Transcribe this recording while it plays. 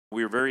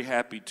We are very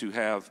happy to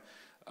have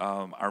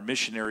our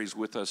missionaries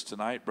with us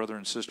tonight, brother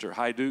and sister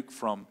Hajduk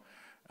from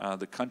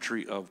the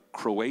country of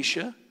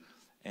Croatia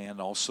and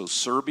also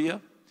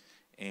Serbia.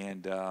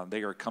 And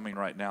they are coming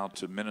right now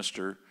to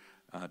minister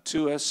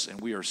to us, and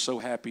we are so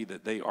happy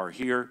that they are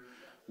here.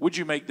 Would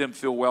you make them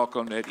feel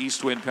welcome at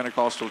Eastwind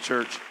Pentecostal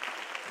Church?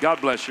 God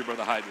bless you,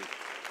 brother Hajduk.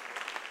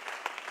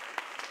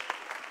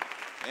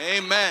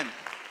 Amen.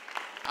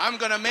 I'm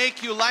going to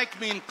make you like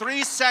me in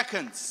 3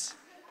 seconds.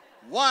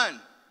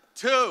 1,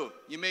 2,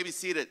 you may be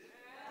seated.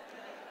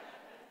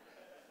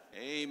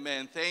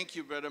 Amen. Thank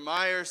you, Brother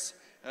Myers,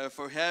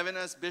 for having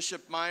us.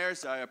 Bishop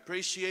Myers, I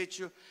appreciate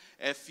you.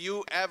 If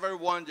you ever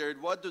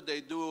wondered what do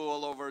they do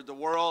all over the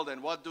world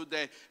and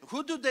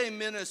who do they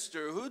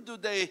minister, who do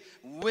they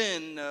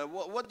win,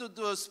 what do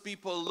those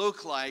people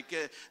look like?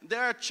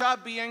 They're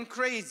chubby and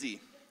crazy.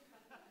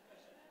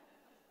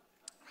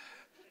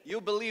 You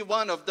believe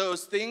one of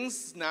those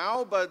things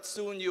now, but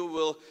soon you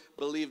will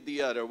believe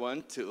the other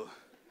one too.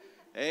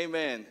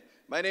 Amen.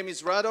 My name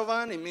is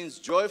Radovan. It means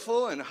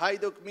joyful, and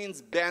Hajduk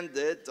means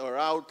bandit or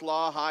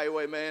outlaw,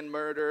 highwayman,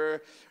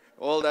 murderer,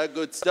 all that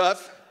good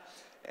stuff.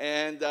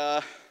 And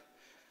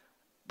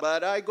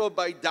but I go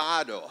by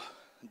Dado,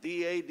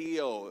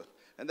 D-A-D-O,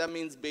 and that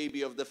means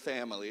baby of the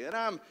family. And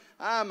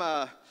I'm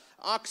a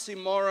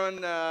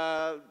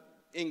oxymoron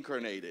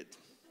incarnated.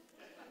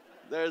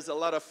 There's a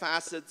lot of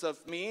facets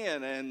of me,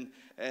 and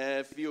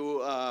if you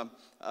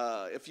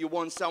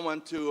want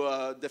someone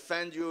to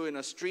defend you in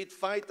a street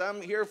fight,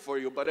 I'm here for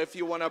you. But if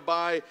you want to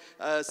buy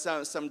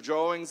some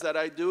drawings that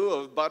I do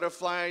of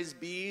butterflies,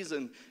 bees,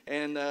 and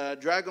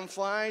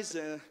dragonflies,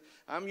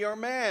 I'm your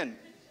man.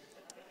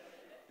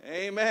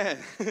 Amen.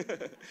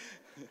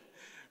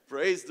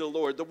 Praise the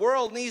Lord. The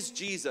world needs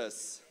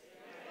Jesus.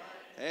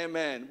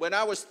 Amen. When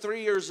I was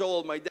 3 years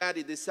old, my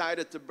daddy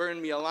decided to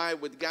burn me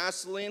alive with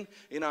gasoline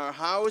in our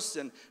house,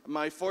 and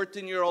my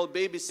 14-year-old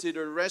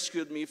babysitter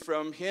rescued me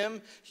from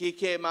him. He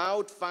came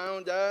out,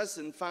 found us,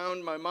 and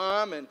found my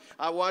mom, and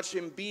I watched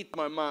him beat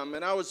my mom.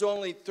 And I was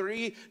only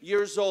 3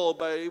 years old,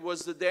 but it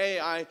was the day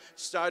I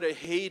started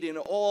hating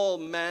all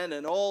men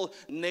and all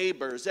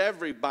neighbors,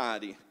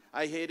 everybody.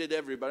 I hated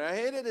everybody. I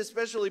hated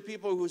especially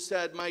people who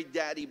said, my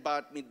daddy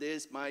bought me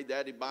this, my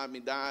daddy bought me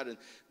that, and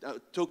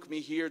took me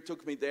here,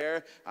 took me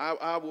there.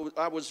 I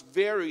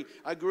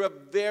grew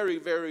up very,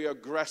 very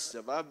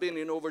aggressive. I've been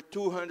in over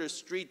 200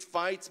 street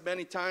fights,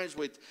 many times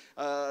with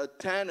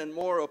 10 and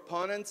more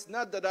opponents.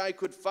 Not that I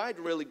could fight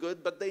really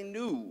good, but they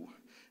knew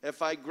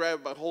if I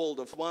grab a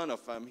hold of one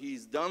of them,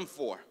 he's done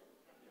for.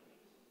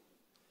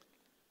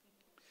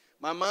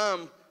 My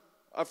mom,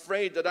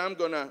 afraid that I'm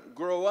going to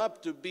grow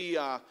up to be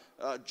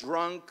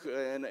drunk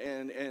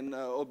and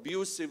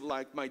abusive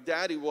like my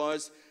daddy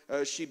was,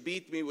 she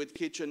beat me with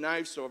kitchen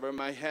knives over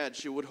my head.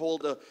 She would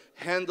hold the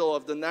handle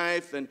of the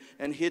knife and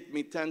hit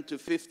me 10 to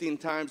 15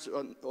 times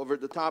over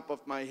the top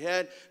of my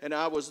head, and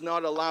I was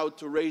not allowed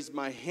to raise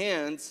my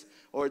hands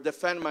or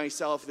defend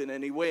myself in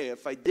any way.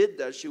 If I did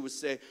that, she would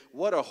say,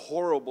 what a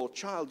horrible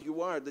child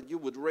you are that you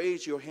would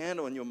raise your hand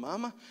on your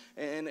mama.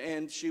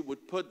 And she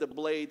would put the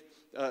blade,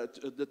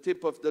 the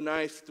tip of the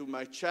knife to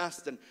my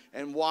chest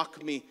and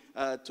walk me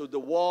to the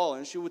wall.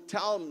 And she would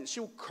tell me, she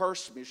would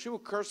curse me. She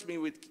would curse me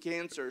with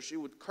cancer. She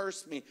would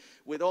curse me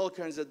with all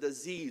kinds of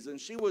disease.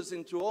 And she was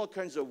into all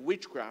kinds of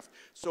witchcraft.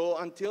 So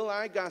until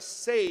I got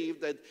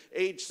saved at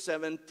age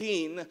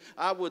 17,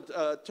 I would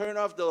turn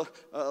off the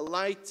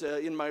light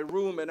in my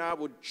room, and I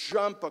would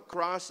jump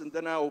across, and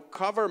then I would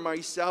cover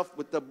myself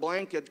with the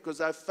blanket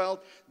because I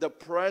felt the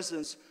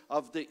presence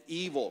of the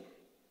evil.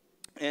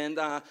 And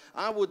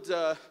I would,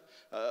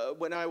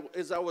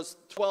 as I was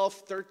 12,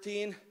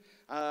 13,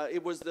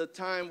 it was the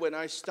time when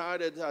I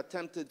started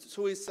attempted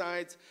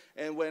suicides,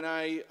 and when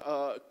I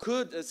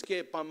could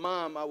escape my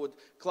mom, I would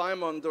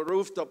climb on the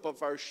rooftop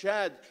of our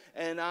shed,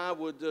 and I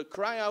would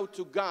cry out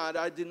to God.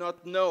 I did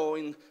not know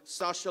in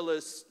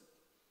socialist,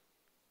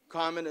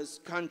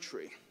 communist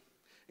country,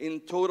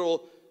 in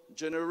total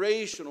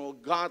generational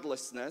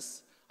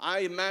godlessness,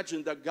 I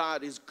imagine that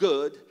God is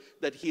good,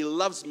 that He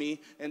loves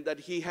me, and that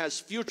He has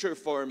future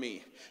for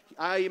me.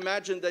 I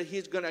imagine that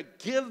He's going to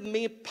give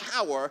me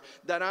power,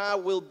 that I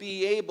will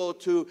be able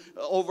to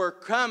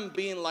overcome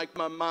being like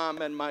my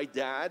mom and my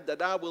dad,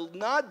 that I will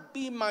not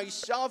be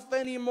myself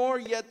anymore,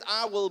 yet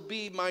I will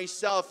be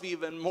myself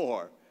even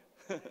more.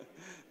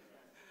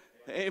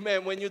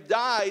 Amen. When you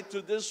die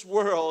to this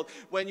world,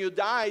 when you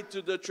die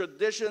to the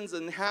traditions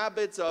and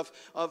habits of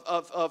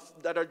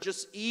that are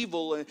just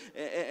evil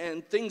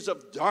and things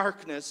of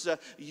darkness,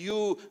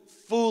 you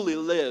fully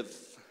live.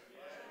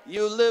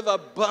 You live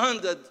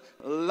abundant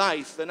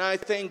life. And I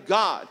thank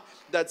God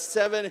that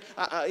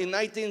in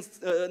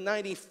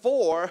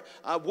 1994,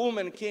 a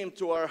woman came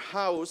to our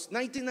house.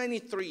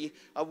 1993,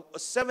 a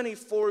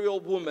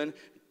 74-year-old woman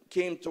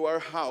came to our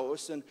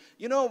house. And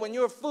you know, when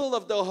you're full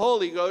of the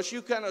Holy Ghost,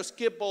 you kind of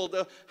skip all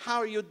the, how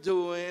are you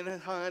doing,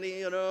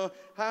 honey, you know,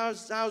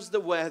 how's the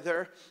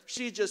weather?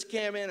 She just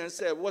came in and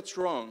said, what's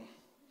wrong?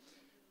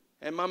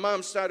 And my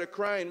mom started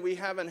crying. We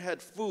haven't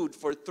had food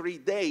for 3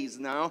 days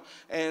now,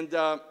 and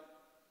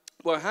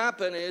what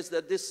happened is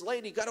that this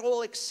lady got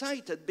all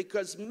excited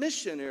because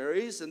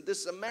missionaries in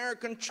this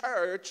American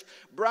church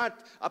brought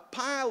a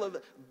pile of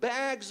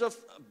bags of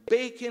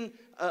baking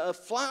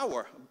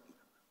flour,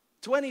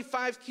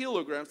 25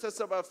 kilograms, that's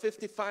about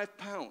 55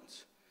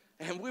 pounds.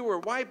 And we were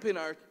wiping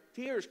our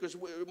tears because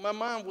my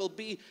mom will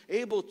be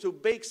able to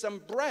bake some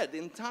bread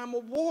in time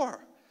of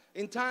war.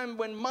 In time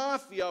when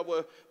mafia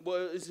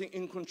was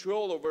in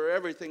control over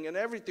everything, and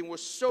everything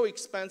was so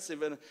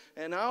expensive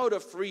and out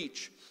of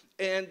reach.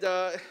 And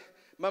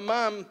my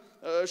mom,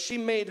 she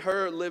made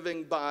her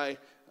living by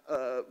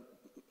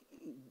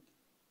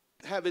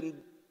having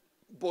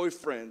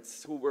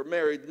boyfriends who were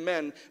married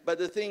men. But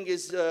the thing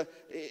is,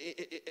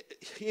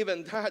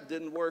 even that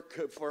didn't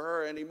work for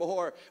her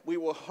anymore. We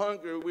were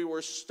hungry, we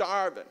were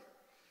starving,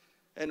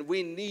 and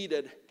we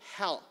needed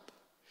help.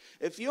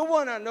 If you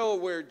want to know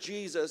where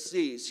Jesus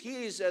is,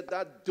 he is at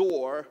that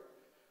door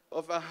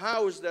of a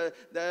house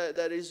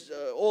that is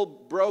all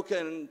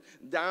broken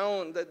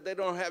down, that they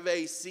don't have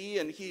AC,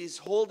 and he's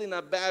holding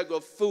a bag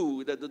of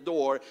food at the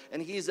door,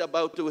 and he's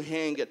about to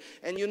hang it.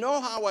 And you know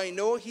how I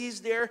know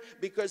he's there?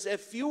 Because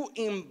if you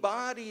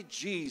embody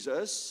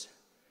Jesus,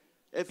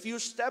 if you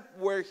step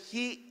where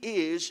he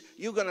is,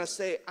 you're going to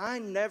say, I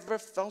never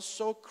felt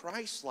so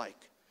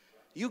Christ-like.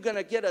 You're going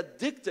to get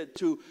addicted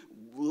to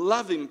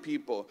loving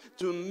people,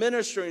 to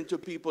ministering to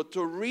people,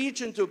 to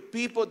reaching to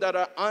people that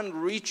are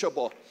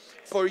unreachable.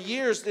 For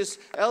years, this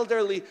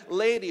elderly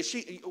lady,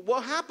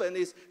 what happened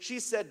is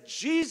she said,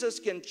 Jesus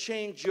can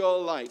change your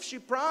life. She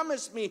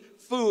promised me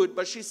food,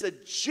 but she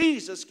said,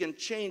 Jesus can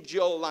change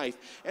your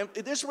life. And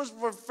this was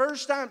the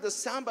first time that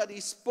somebody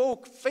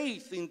spoke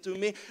faith into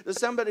me, that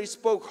somebody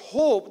spoke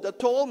hope, that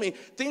told me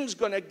things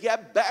going to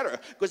get better.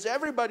 Because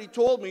everybody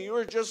told me,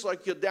 you're just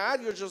like your dad,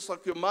 you're just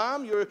like your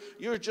mom,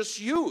 you're just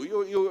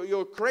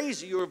you're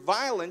crazy, you're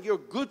violent, you're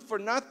good for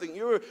nothing,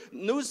 you're a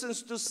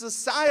nuisance to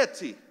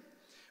society.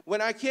 When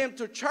I came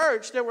to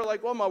church, they were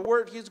like, oh my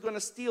word, he's going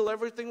to steal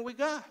everything we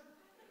got.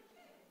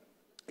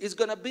 He's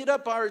going to beat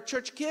up our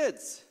church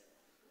kids.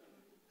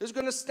 He's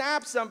going to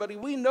stab somebody.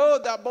 We know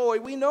that boy.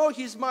 We know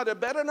his mother.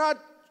 Better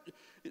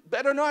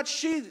not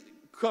she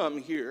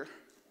come here.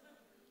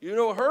 You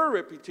know her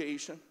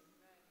reputation.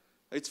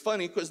 It's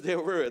funny because they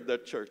were at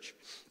that church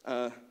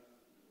in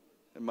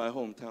my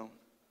hometown.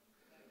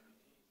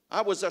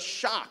 I was a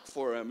shock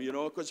for him, you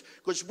know,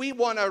 because we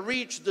want to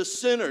reach the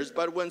sinners.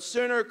 But when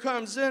sinner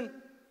comes in,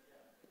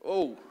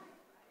 oh,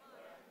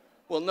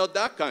 well, not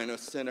that kind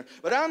of sinner.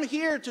 But I'm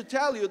here to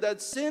tell you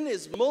that sin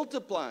is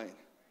multiplying.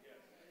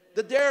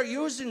 That they're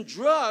using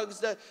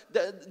drugs, that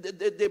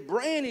their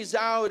brain is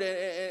out,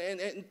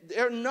 and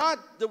they're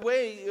not the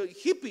way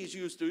hippies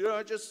used to. You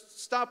know,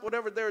 just stop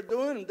whatever they're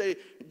doing, they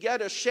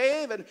get a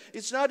shave, and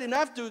it's not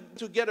enough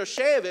to get a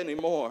shave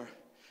anymore.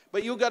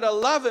 But you got to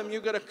love him,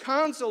 you got to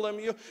counsel him,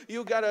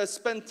 you got to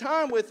spend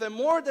time with him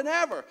more than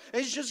ever.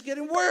 And it's just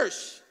getting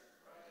worse.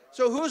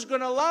 So who's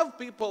going to love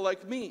people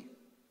like me?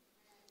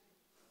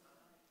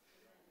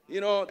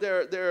 You know,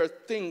 there are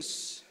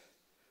things,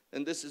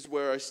 and this is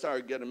where I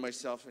start getting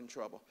myself in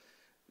trouble.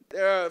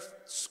 There are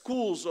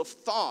schools of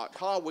thought,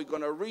 how we're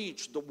going to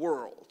reach the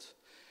world.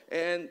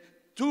 And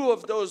two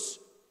of those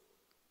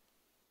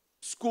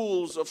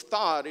schools of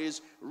thought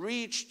is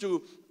reach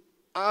to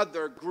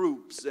other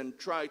groups and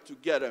try to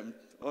get them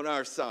on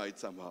our side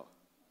somehow.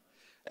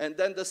 And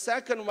then the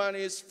second one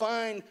is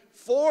find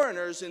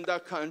foreigners in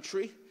that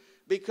country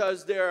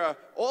because they're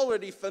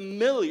already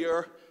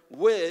familiar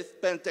with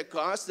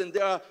Pentecost, and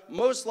they're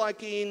most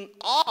likely in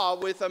awe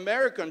with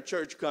American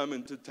church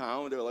coming to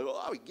town. They're like,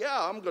 oh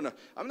yeah,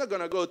 I'm not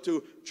gonna go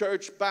to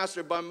church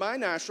pastor by my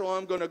national.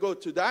 I'm gonna go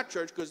to that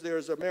church because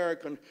there's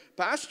American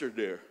pastor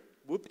there.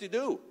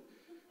 Whoop-de-doo.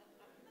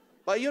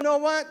 But you know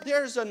what?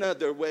 There's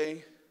another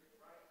way.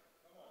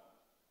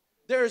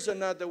 There's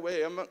another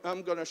way.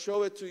 I'm gonna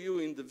show it to you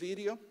in the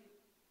video.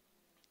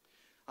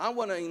 I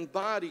want to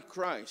embody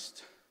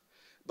Christ,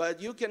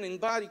 but you can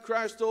embody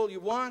Christ all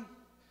you want.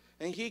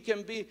 And he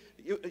can be,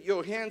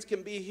 your hands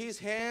can be his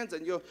hands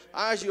and your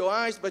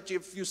eyes. But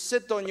if you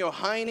sit on your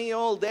hiney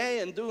all day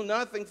and do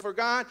nothing for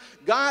God,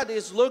 God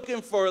is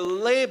looking for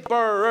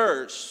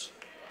laborers.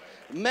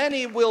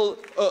 Many will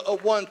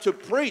want to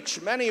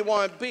preach. Many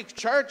want big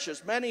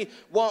churches. Many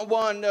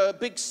want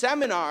big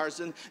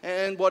seminars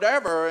and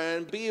whatever,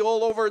 and be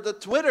all over the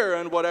Twitter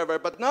and whatever.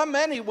 But not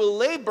many will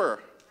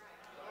labor.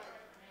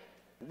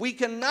 We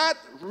cannot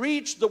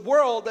reach the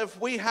world if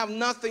we have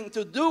nothing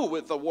to do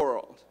with the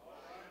world.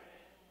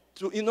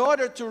 In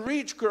order to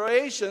reach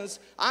Croatians,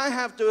 I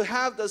have to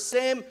have the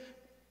same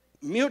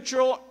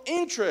mutual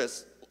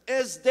interest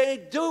as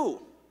they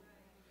do.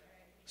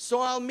 So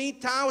I'll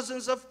meet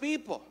thousands of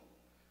people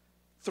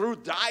through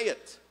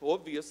diet,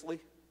 obviously.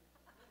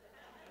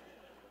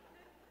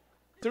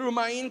 Through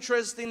my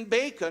interest in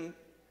bacon,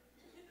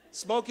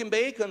 smoking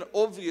bacon,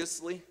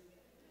 obviously.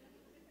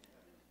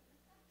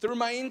 Through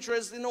my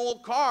interest in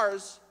old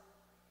cars,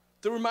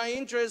 through my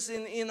interest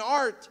in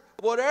art,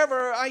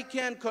 whatever I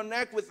can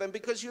connect with them.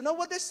 Because you know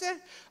what they say?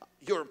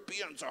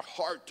 Europeans are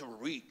hard to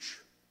reach.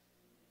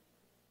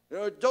 You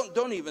know,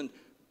 don't even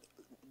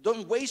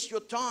don't waste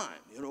your time.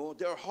 You know,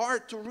 they're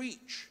hard to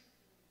reach.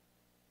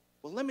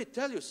 Well, let me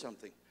tell you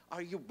something.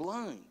 Are you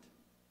blind?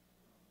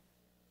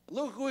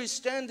 Look who is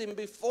standing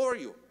before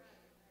you.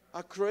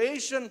 A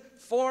Croatian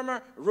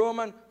former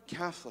Roman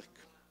Catholic.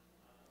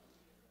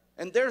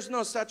 And there's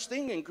no such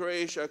thing in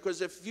Croatia,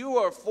 because if you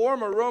are a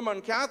former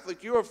Roman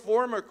Catholic, you're a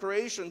former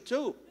Croatian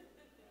too.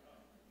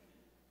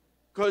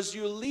 Because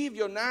you leave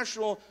your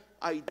national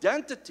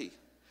identity.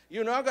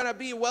 You're not going to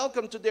be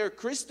welcome to their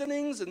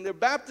christenings and their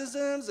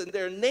baptisms and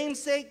their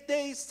namesake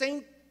days,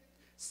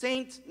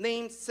 saint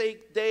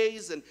namesake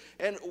days,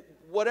 and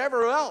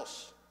whatever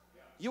else.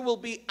 You will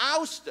be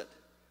ousted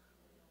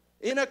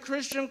in a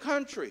Christian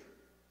country.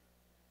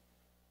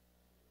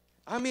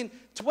 I mean,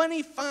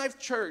 25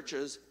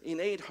 churches in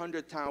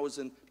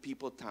 800,000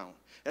 people town.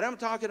 And I'm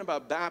talking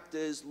about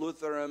Baptists,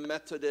 Lutheran,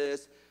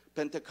 Methodists,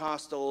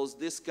 Pentecostals,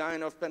 this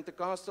kind of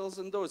Pentecostals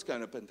and those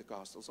kind of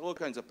Pentecostals, all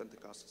kinds of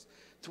Pentecostals.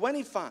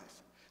 25.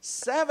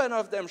 7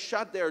 of them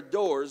shut their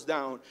doors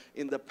down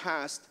in the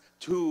past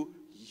 2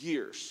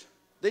 years.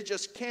 They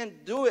just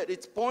can't do it.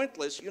 It's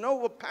pointless. You know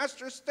what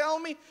pastors tell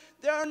me?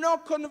 There are no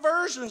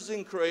conversions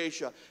in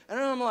Croatia. And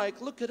I'm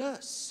like, look at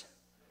us.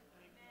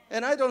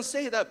 And I don't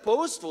say that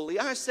boastfully.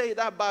 I say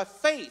that by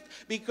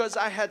faith, because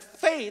I had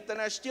faith and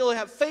I still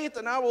have faith,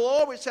 and I will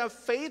always have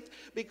faith,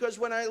 because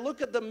when I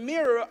look at the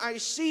mirror, I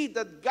see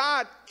that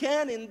God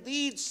can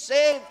indeed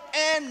save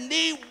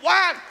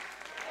anyone.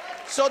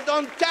 So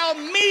don't tell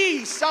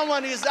me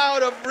someone is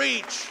out of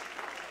reach.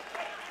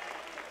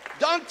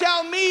 Don't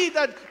tell me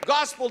that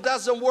gospel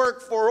doesn't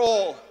work for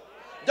all.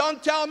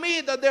 Don't tell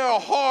me that they're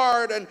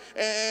hard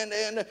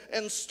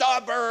and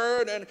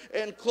stubborn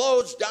and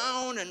closed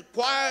down and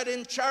quiet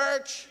in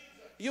church.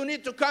 You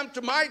need to come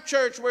to my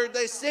church where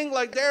they sing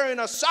like they're in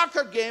a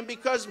soccer game,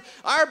 because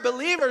our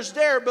believers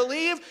there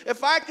believe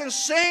if I can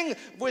sing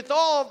with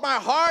all of my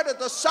heart at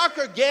the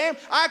soccer game,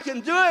 I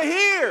can do it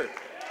here.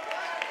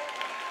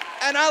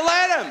 And I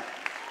let them.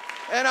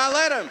 And I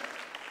let them.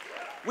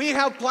 We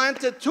have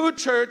planted 2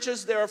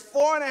 churches. They're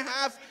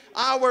 4.5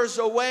 hours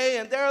away,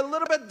 and they're a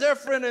little bit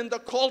different in the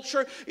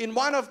culture. In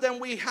one of them,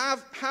 we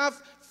have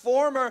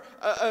former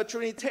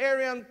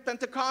Trinitarian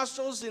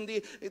Pentecostals. In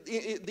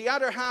the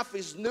other half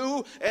is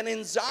new. And in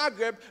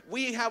Zagreb,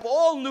 we have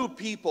all new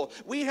people.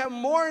 We have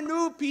more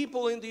new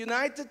people in the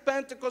United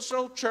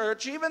Pentecostal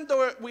Church. Even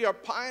though we are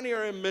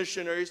pioneering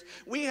missionaries,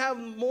 we have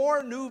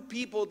more new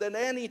people than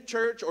any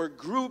church or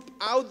group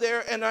out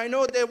there. And I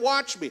know they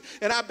watch me.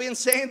 And I've been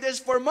saying this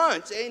for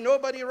months. Ain't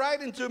nobody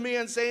writing to me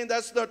and saying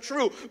that's not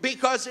true,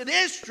 because it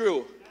is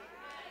true.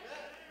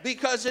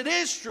 Because it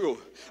is true.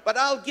 But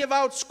I'll give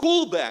out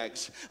school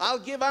bags. I'll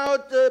give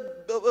out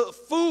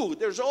food.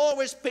 There's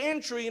always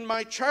pantry in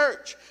my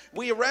church.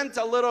 We rent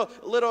a little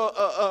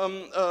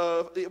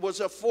it was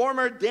a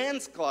former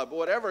dance club,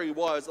 whatever it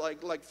was,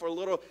 like for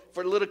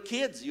little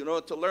kids, you know,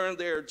 to learn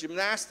their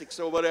gymnastics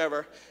or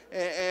whatever.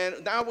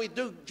 And now we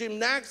do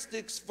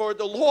gymnastics for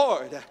the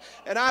Lord.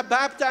 And I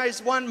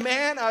baptized one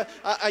man,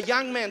 a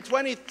young man,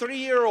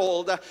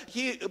 23-year-old.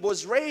 He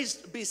was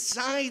raised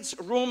besides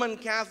Roman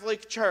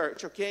Catholic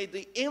Church. Okay,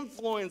 the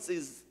influence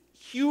is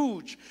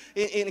huge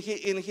in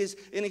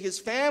his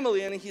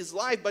family and in his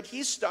life, but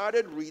he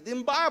started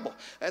reading Bible.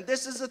 And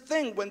this is the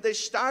thing, when they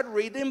start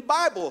reading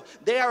Bible,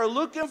 they are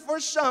looking for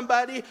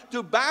somebody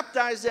to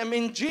baptize them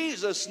in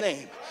Jesus'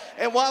 name.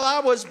 And while I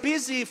was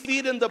busy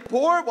feeding the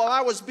poor, while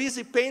I was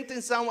busy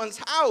painting someone's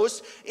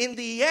house, in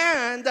the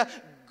end,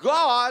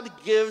 God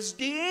gives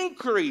the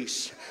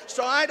increase.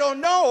 So I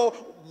don't know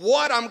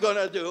what I'm going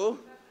to do.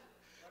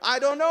 I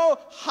don't know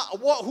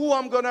who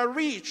I'm going to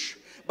reach.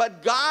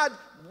 But God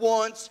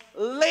wants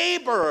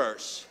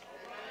laborers.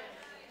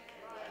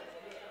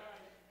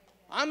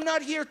 I'm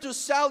not here to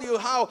sell you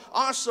how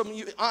awesome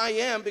I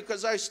am,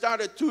 because I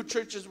started 2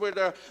 churches where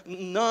there are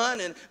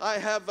none, and I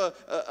have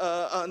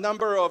a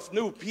number of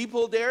new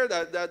people there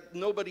that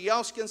nobody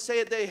else can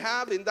say they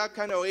have in that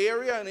kind of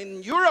area. And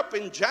in Europe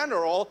in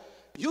general,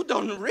 you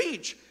don't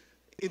reach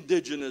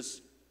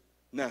indigenous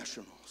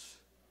nationals.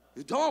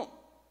 You don't.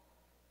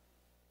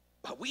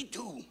 But we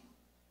do.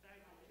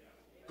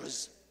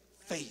 Because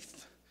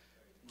faith.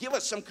 Give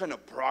us some kind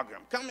of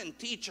program. Come and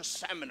teach a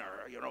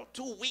seminar,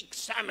 2-week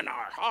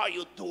seminar, how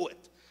you do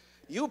it.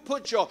 You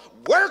put your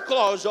work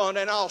clothes on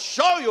and I'll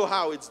show you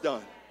how it's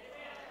done.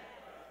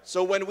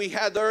 So when we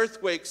had the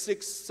earthquake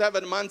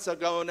 6-7 months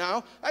ago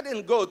now, I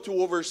didn't go to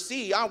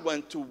oversee, I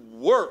went to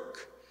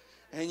work.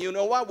 And you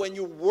know what? When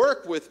you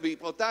work with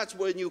people, that's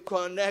when you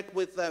connect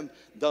with them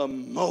the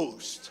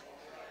most.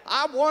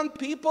 I won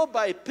people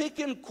by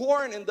picking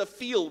corn in the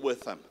field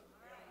with them.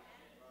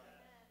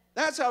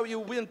 That's how you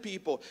win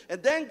people.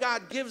 And then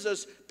God gives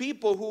us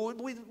people who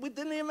we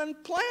didn't even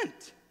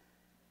plant.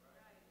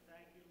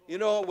 You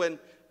know, when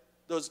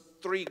those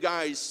 3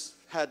 guys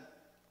had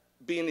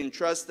been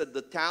entrusted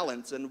the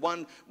talents, and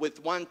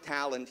with one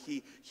talent,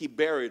 he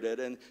buried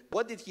it. And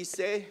what did he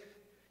say?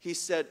 He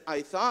said,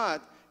 I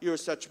thought you're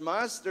such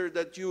master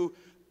that you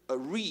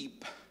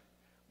reap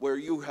where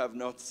you have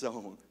not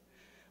sown.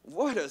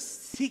 What a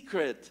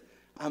secret,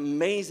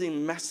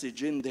 amazing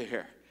message in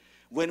there.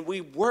 When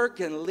we work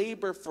and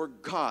labor for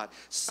God.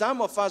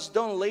 Some of us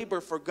don't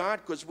labor for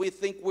God because we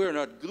think we're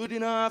not good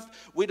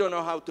enough. We don't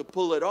know how to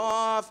pull it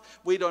off.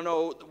 We don't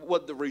know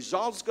what the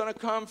result's going to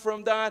come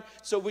from that.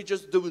 So we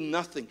just do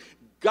nothing.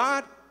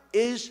 God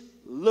is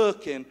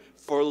looking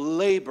for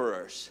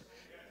laborers.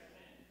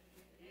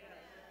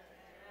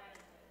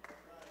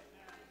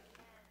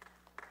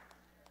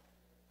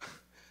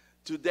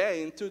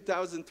 Today in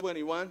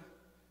 2021,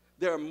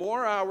 there are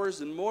more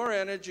hours and more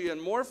energy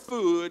and more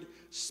food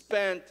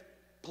spent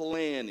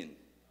planning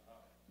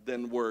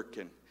than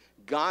working.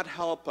 God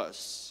help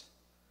us.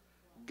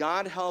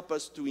 God help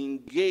us to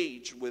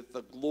engage with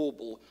the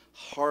global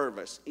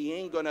harvest. It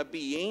ain't gonna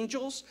be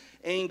angels,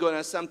 ain't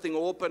gonna something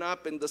open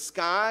up in the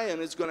sky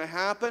and it's gonna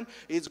happen.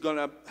 It's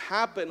gonna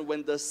happen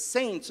when the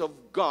saints of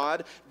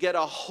God get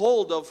a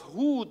hold of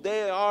who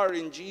they are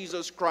in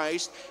Jesus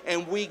Christ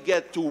and we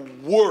get to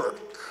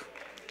work.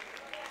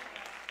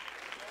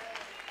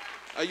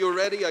 Are you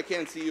ready? I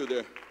can't see you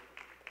there.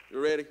 You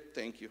ready?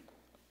 Thank you.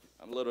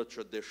 I'm a little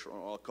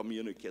traditional. I'll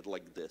communicate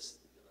like this.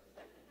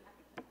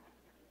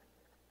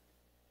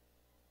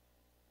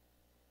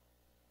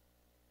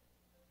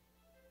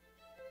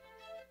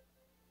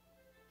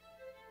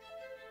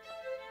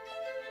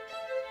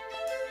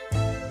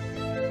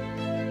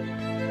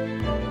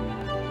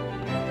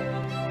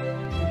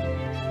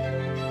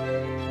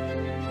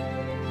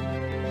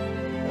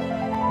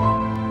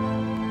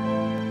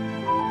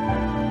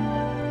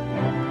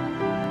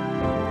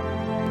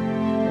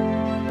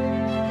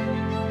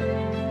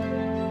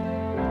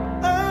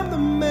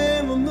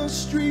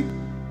 Street,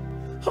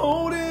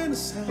 holding a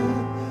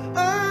sign.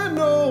 I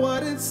know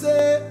what it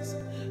says,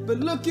 but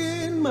look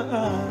in my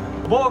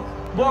eyes.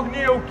 Bog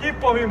nije u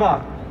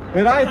kipovima.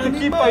 Radite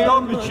kipa i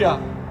običja.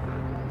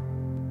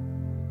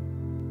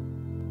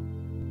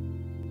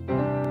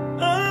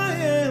 I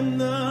am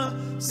the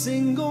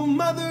single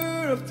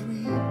mother of 3.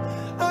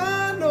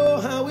 I know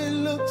how it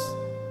looks,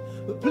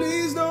 but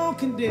please don't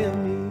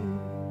condemn me.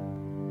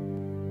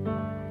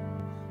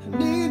 I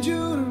need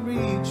you to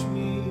reach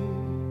me.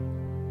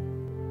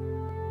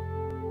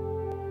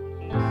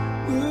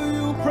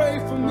 Pray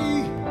for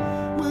me,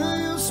 will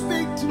you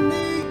speak to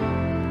me?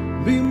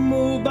 Be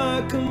moved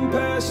by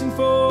compassion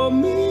for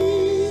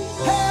me.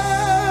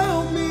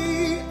 Help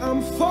me,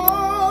 I'm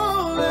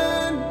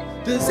falling.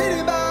 Does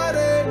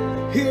anybody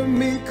hear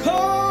me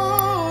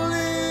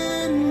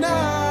calling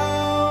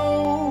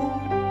now?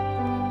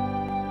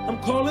 I'm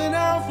calling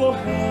out for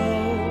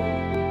help.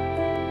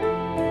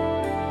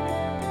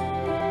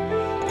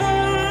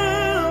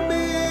 I'm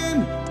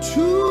in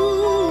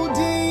too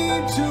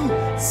deep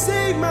to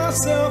save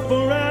myself,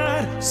 or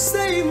I'd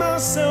save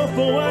myself,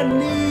 or I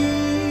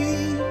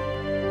need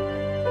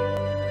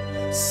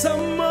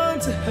someone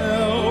to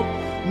help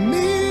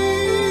me.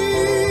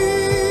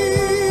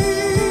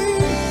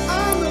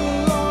 I'm the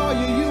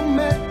lawyer you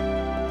met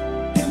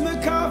in the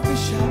coffee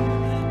shop.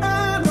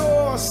 I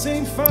know I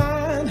seem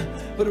fine,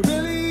 but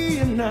really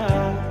you're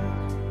not.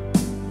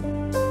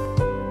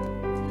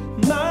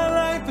 My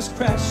life is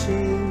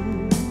crashing.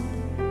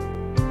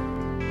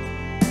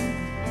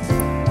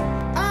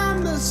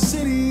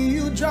 City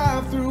you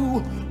drive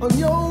through on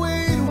your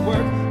way to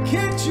work.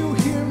 Can't you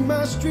hear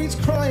my streets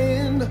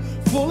crying,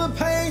 full of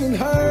pain and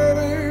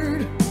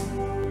hurt?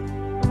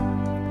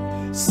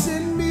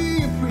 Send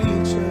me a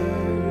preacher.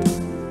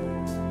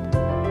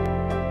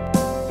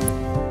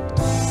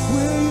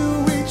 Will you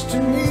reach to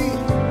me?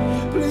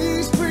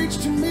 Please preach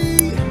to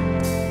me.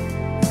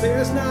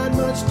 There's not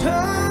much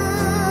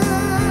time.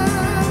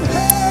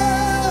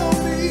 Help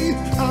me,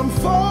 I'm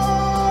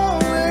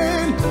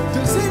falling.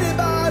 Does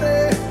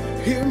anybody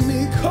hear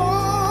me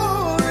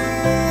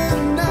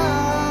calling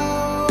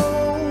now?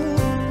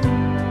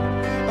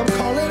 I'm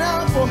calling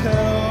out for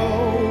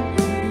help.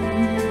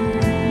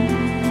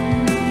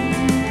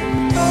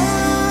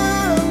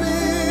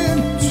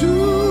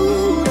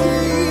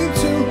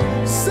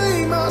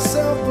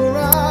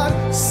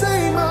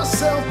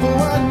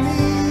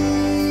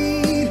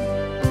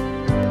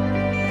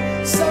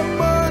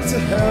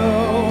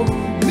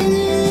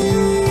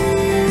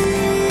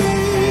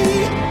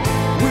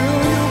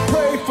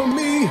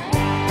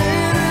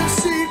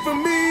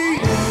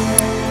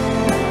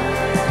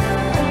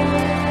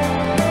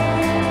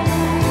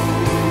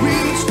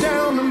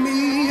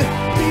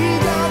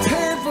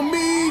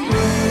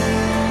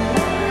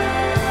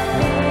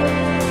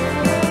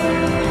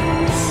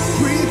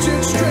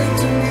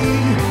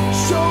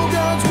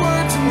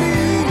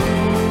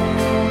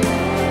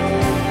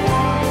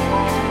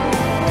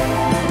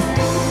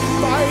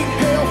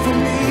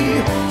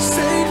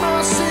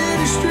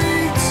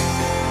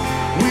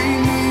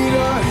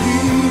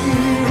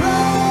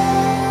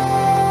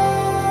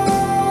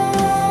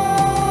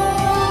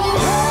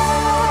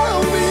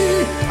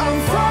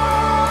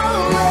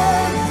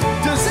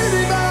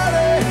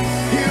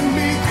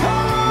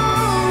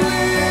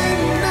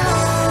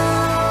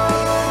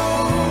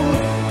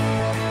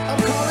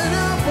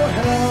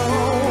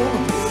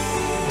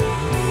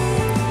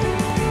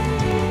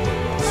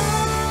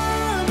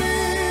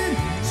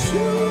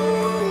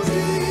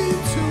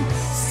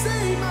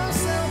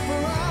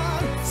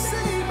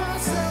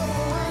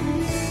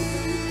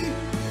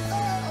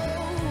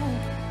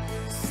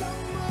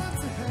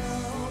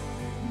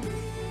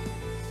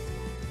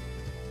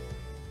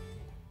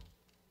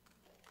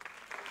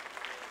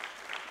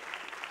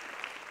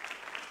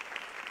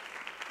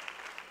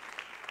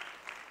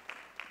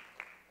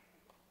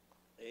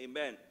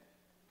 Amen.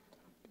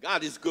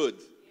 God is good.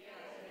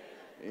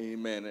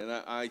 Amen. And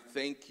I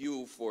thank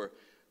you for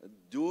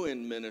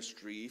doing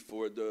ministry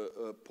for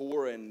the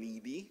poor and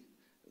needy.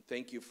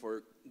 Thank you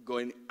for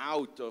going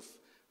out of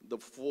the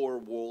four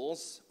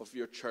walls of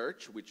your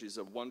church, which is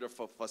a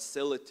wonderful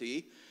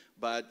facility.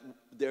 But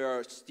there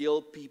are still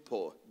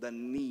people that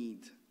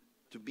need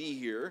to be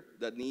here,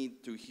 that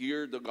need to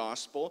hear the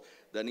gospel,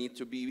 that need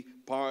to be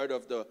part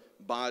of the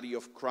body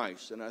of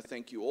Christ. And I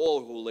thank you all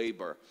who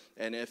labor.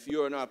 And if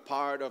you are not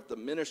part of the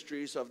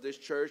ministries of this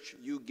church,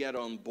 you get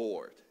on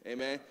board.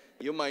 Amen.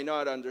 You might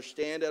not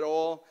understand it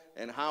all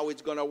and how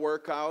it's going to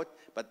work out,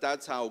 but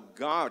that's how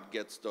God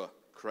gets the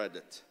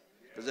credit.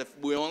 Because if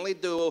we only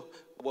do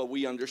what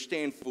we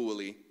understand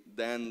fully,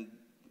 then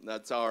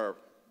that's our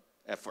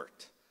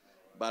effort.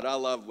 But I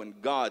love when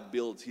God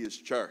builds his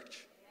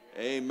church.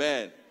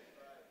 Amen.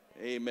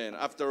 Amen.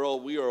 After all,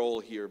 we are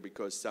all here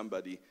because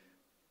somebody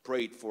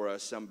prayed for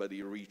us,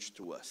 somebody reached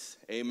to us.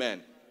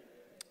 Amen.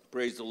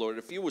 Praise the Lord.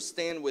 If you would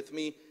stand with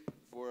me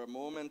for a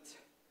moment,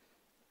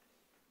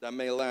 that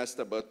may last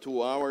about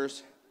 2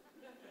 hours.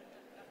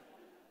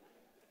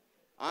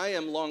 I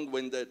am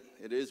long-winded.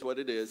 It is what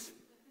it is.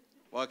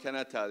 What can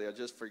I tell you?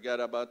 Just forget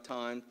about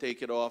time.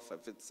 Take it off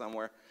if it's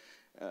somewhere,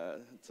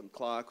 some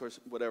clock or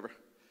whatever.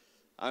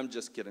 I'm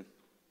just kidding.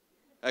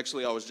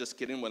 Actually, I was just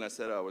kidding when I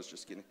said I was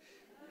just kidding.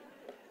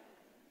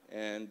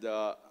 And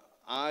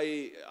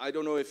I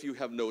don't know if you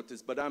have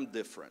noticed, but I'm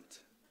different.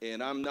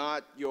 And I'm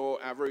not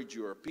your average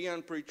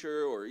European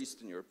preacher or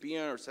Eastern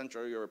European or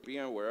Central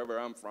European, wherever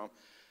I'm from.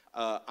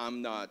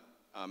 I'm not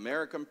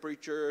American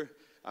preacher.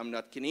 I'm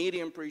not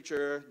Canadian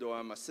preacher, though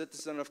I'm a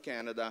citizen of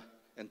Canada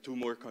and 2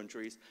 more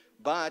countries.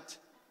 But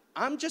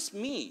I'm just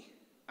me.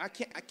 I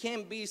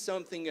can't be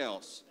something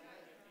else.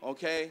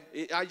 Okay?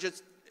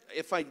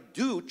 If I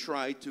do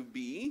try to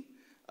be,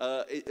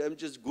 I'm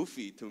just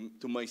goofy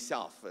to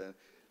myself.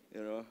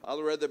 You know, I'd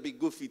rather be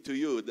goofy to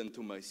you than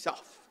to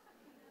myself.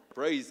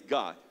 Praise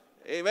God.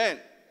 Amen.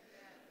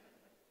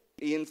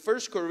 In 1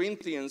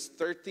 Corinthians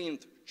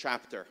 13th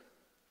chapter,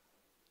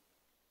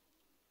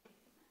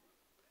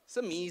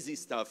 some easy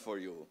stuff for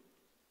you.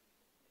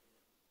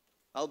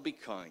 I'll be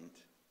kind.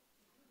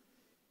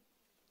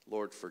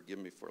 Lord, forgive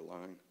me for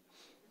lying.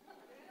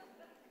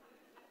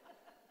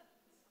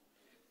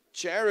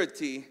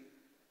 Charity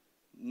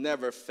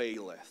never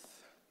faileth.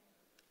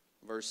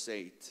 Verse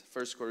 8,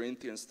 1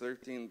 Corinthians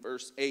 13,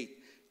 verse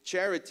 8.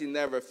 Charity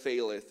never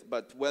faileth,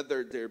 but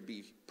whether there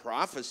be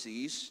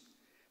prophecies,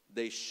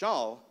 they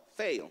shall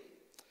fail.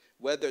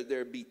 Whether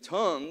there be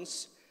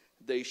tongues,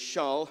 they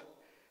shall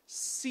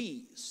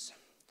cease.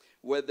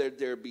 Whether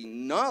there be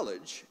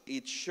knowledge,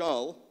 it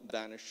shall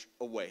vanish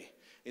away.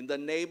 In the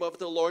name of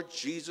the Lord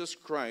Jesus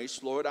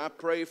Christ, Lord, I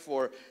pray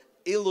for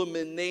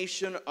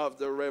illumination of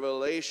the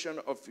revelation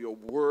of your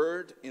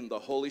word in the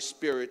Holy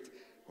Spirit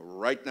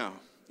right now.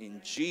 In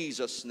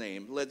Jesus'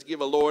 name. Let's give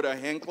the Lord a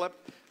hand clap.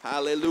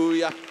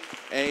 Hallelujah.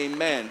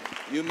 Amen.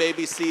 You may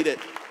be seated.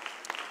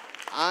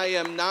 I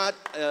am not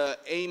an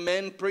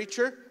amen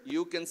preacher.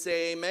 You can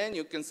say amen.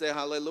 You can say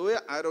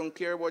hallelujah. I don't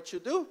care what you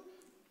do.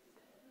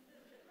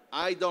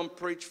 I don't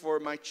preach for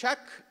my check.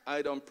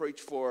 I don't preach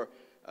for,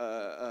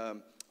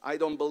 I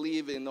don't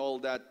believe in all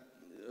that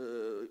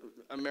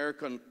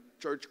American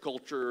church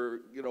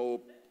culture, you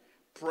know,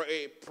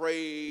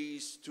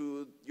 praise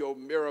to your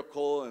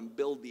miracle and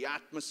build the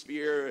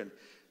atmosphere and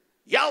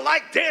yell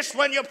like this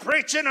when you're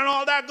preaching and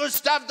all that good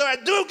stuff.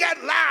 Do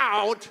get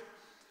loud.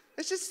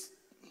 It's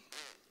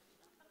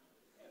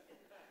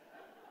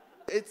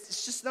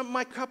just not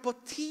my cup of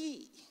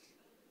tea.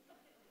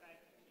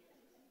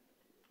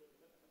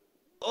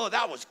 Oh,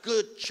 that was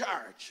good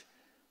church.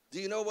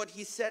 Do you know what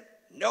he said?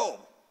 No,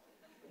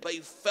 but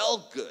it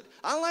felt good.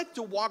 I like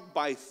to walk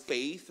by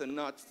faith and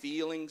not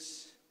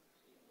feelings.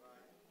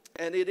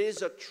 And it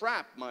is a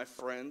trap, my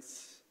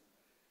friends.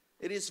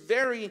 It is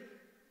very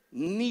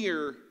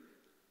near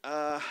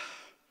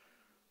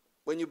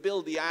when you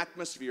build the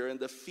atmosphere and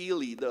the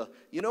feely.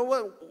 You know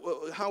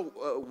what? How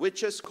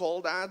witches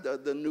call that?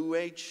 The New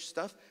Age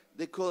stuff.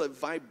 They call it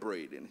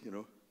vibrating. You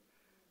know,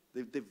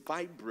 they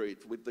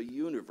vibrate with the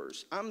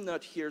universe. I'm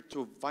not here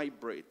to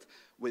vibrate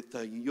with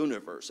the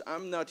universe.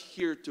 I'm not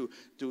here to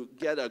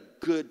get a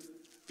good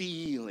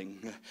feeling.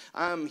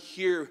 I'm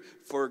here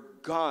for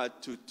God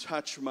to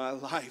touch my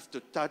life,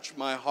 to touch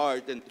my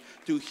heart, and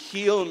to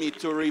heal me,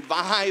 to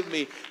revive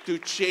me, to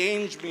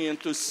change me, and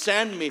to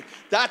send me.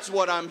 That's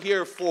what I'm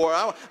here for.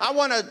 I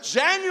want a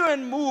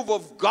genuine move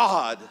of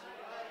God.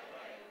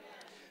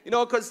 You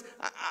know, because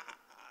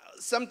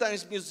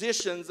sometimes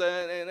musicians,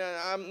 and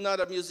I'm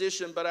not a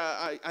musician, but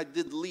I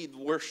did lead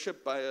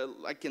worship.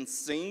 I can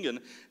sing,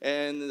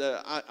 and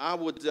I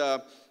would...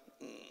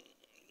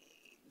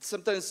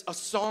 sometimes a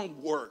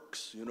song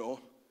works, you know.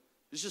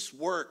 It just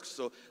works.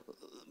 So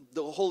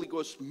the Holy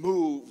Ghost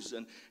moves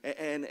and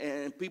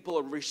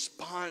people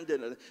respond.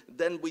 And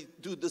then we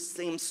do the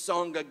same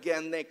song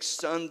again next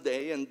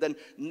Sunday. And then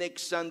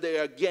next Sunday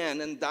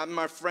again. And that,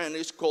 my friend,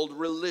 is called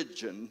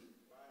religion.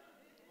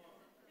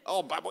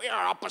 Oh, but we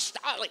are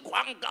apostolic,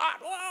 one God.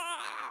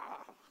 Wow.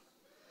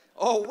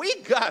 Oh,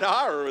 we got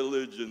our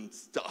religion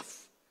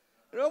stuff.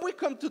 You know, we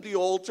come to the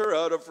altar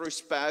out of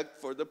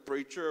respect for the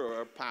preacher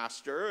or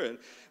pastor, and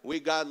we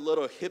got a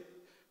little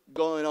hip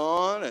going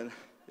on, and,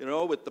 you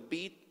know, with the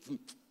beat.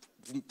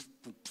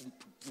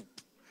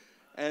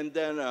 And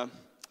then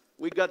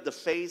we got the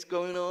face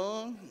going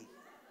on.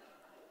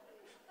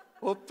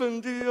 Open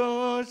the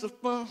eyes of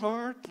my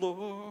heart,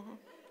 Lord.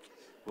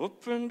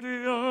 Open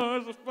the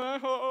eyes of my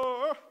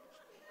heart.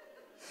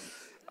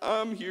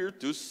 I'm here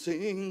to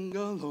sing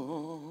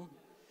along.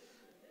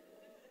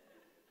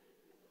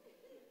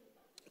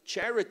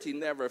 Charity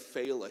never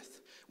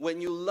faileth. When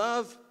you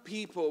love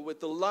people with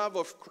the love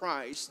of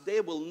Christ,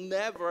 they will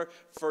never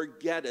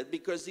forget it,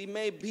 because it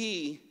may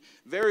be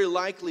very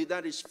likely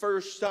that is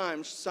first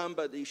time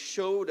somebody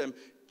showed them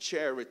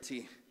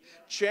charity.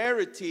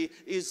 Charity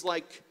is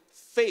like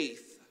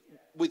faith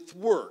with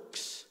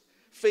works.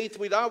 Faith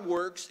without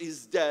works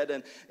is dead,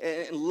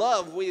 and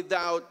love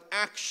without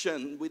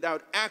action,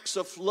 without acts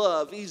of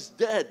love, is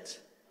dead.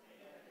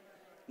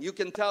 You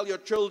can tell your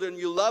children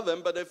you love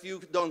them, but if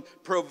you don't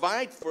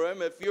provide for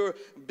them, if you're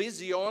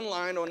busy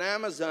online on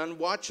Amazon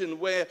watching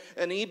where,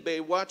 and eBay,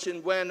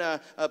 watching when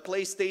a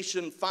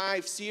PlayStation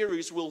 5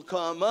 series will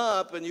come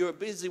up, and you're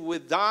busy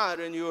with that,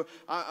 and you're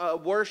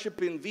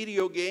worshiping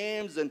video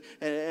games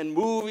and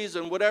movies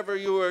and whatever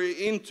you are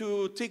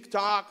into,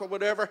 TikTok or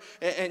whatever,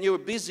 and you're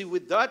busy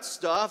with that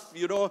stuff,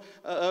 you know,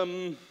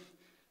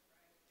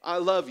 I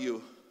love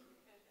you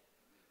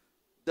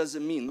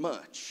doesn't mean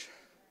much.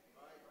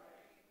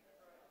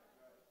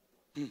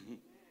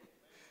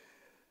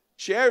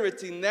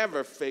 Charity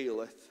never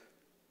faileth.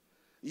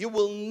 You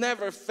will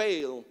never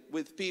fail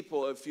with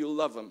people if you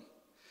love them.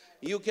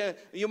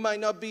 You might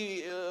not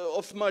be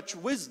of much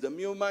wisdom.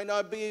 You might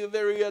not be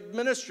very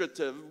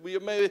administrative.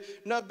 You may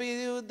not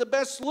be the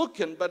best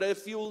looking. But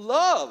if you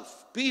love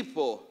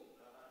people,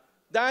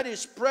 that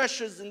is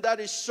precious and that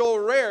is so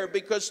rare,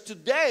 because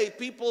today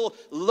people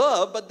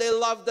love, but they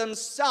love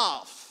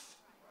themselves.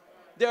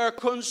 They are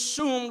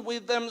consumed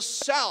with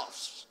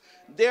themselves.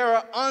 They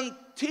are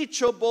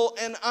unteachable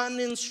and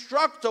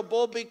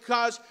uninstructable,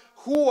 because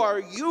who are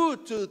you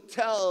to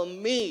tell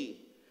me?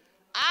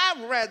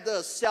 I've read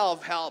the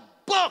self-help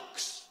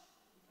books.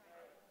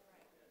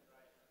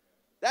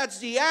 That's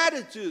the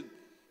attitude.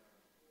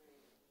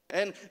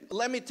 And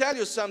let me tell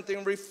you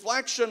something,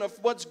 reflection of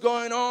what's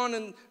going on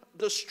in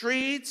the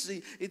streets,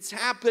 it's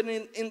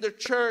happening in the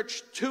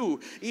church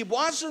too. It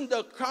wasn't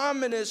the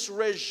communist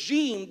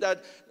regime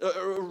that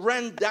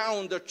ran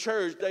down the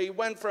church. They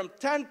went from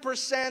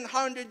 10%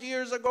 100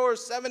 years ago or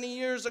 70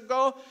 years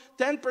ago.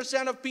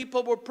 10% of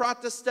people were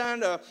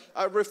Protestant,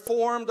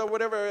 Reformed or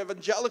whatever,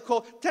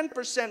 evangelical.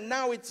 10%,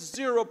 now it's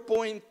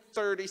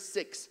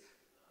 0.36.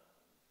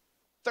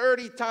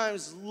 30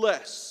 times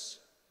less.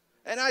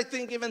 And I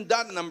think even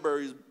that number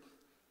is,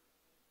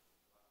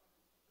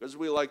 because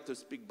we like to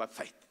speak by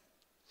faith.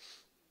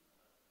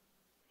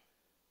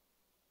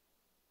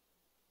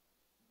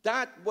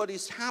 That what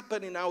is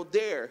happening out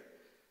there,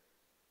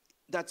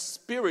 that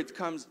spirit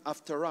comes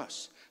after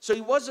us. So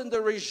it wasn't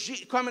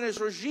the communist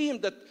regime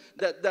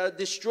that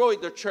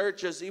destroyed the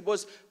churches. It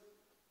was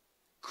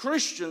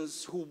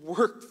Christians who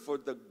worked for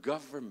the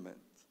government.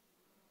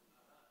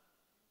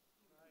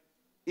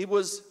 It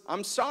was,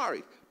 I'm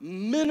sorry,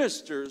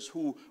 ministers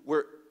who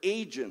were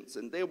agents,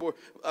 and they were,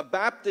 a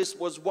Baptist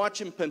was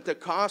watching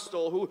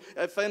Pentecostal, who,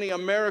 if any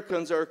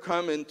Americans are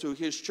coming to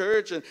his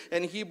church,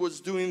 and he was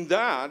doing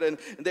that, and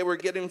they were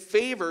getting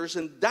favors,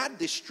 and that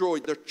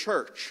destroyed the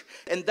church.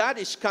 And that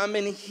is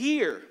coming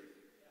here.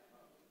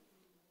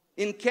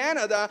 In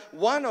Canada,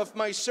 one of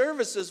my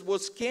services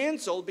was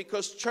canceled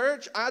because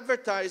church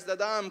advertised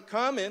that I'm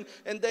coming,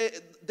 and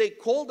they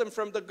called him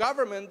from the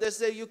government. They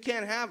say, you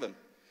can't have him.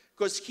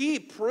 Because he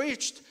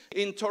preached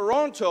in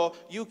Toronto,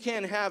 you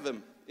can't have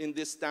him in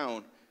this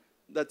town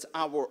that's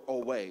hour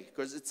away,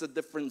 because it's a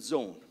different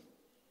zone.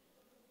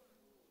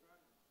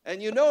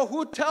 And you know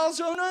who tells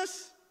on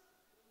us?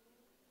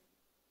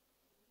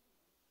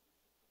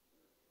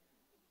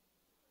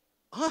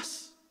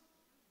 Us.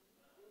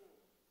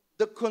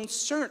 The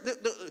concern,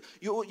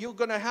 you're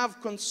going to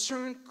have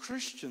concerned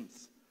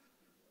Christians.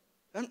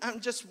 I'm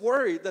just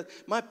worried that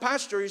my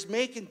pastor is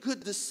making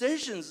good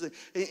decisions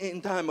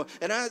in time.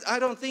 And I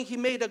don't think he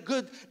made a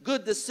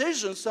good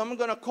decision, so I'm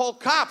going to call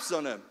cops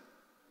on him.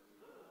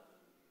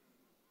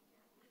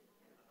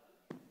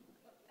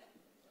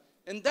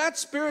 And that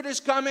spirit is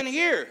coming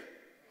here.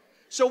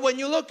 So when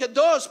you look at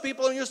those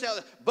people and you say,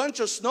 a bunch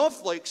of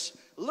snowflakes,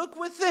 look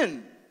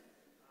within.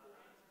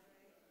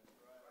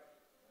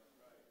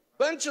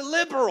 Bunch of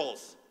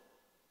liberals.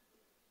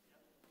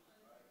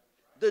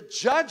 The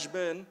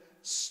judgment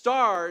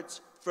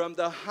starts from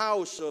the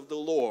house of the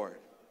Lord.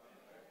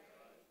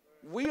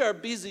 We are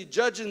busy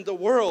judging the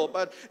world,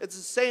 but at the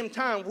same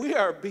time, we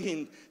are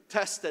being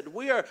tested.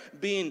 We are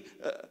being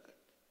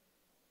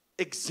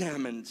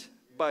examined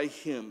by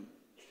Him.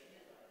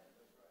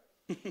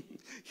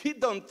 He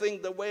don't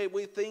think the way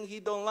we think. He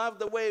don't love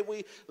the way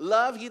we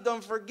love. He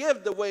don't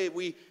forgive the way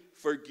we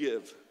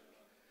forgive.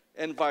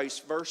 And vice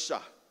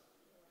versa.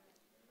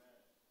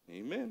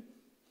 Amen.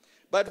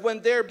 But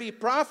when there be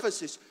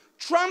prophecies,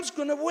 Trump's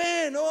going to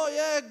win. Oh,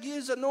 yeah,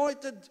 he's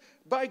anointed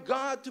by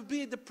God to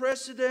be the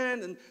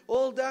president and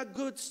all that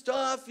good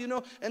stuff, you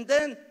know. And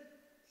then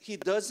he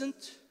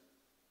doesn't.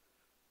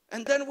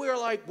 And then we're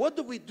like, what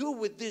do we do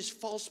with these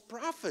false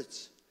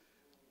prophets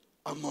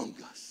among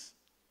us?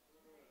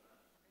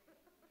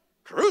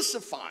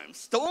 Crucify him,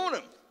 stone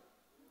him.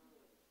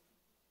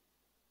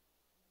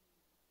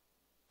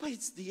 But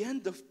it's the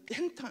end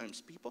times,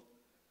 people.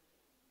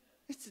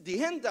 It's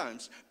the end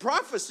times.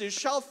 Prophecies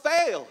shall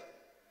fail.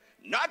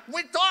 Not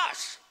with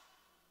us.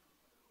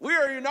 We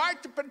are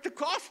United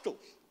Pentecostals.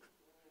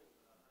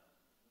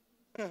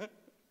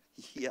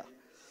 Yeah.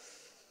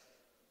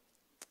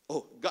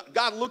 Oh,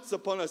 God looks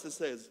upon us and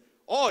says,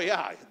 oh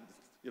yeah,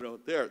 you know,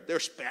 they're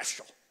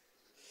special.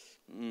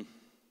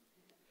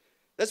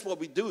 That's what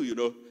we do, you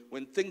know,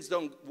 when things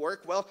don't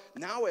work well.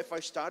 Now if I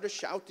started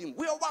shouting,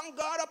 we are one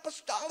God,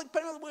 apostolic,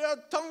 we are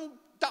tongue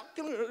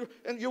talking,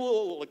 and you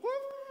will like, woo!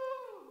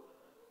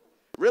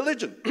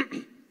 Religion.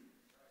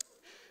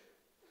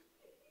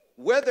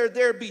 Whether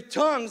there be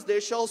tongues, they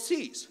shall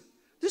cease.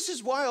 This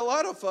is why a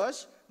lot of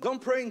us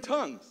don't pray in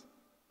tongues.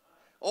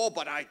 Oh,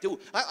 but I do.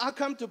 I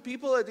come to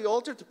people at the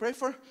altar to pray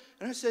for,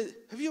 and I say,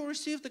 have you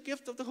received the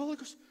gift of the Holy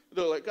Ghost?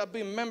 They're like, I've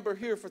been a member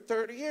here for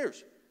 30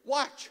 years.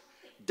 Watch.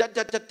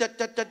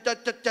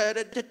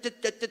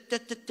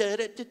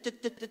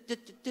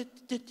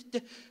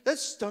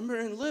 That's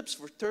stammering lips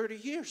for 30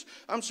 years.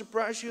 I'm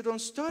surprised you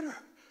don't stutter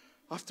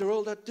after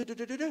all that.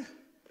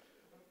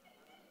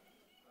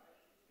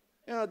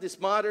 You know, these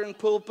modern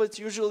pulpits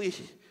usually,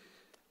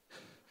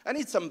 I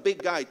need some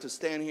big guy to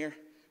stand here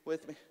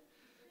with me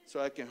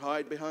so I can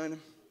hide behind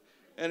him.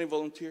 Any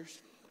volunteers?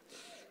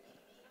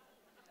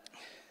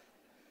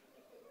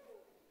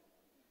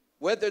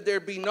 Whether there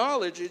be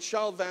knowledge, it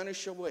shall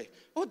vanish away.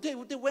 Oh, they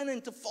went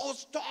into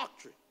false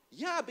doctrine.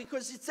 Yeah,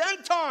 because it's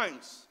end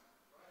times.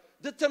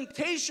 The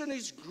temptation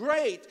is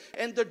great,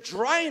 and the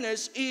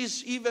dryness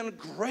is even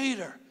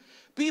greater.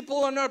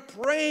 People are not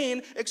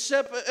praying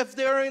except if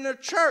they're in a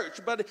church.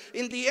 But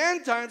in the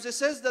end times, it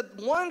says that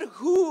one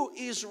who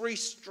is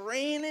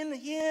restraining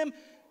him,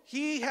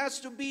 he has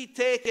to be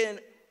taken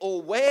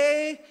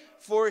away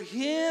for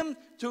him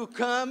to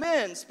come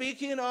in.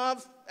 Speaking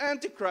of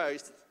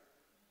Antichrist.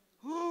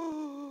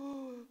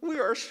 We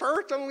are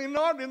certainly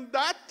not in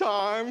that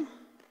time,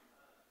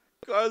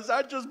 because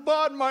I just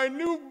bought my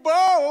new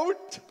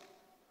boat.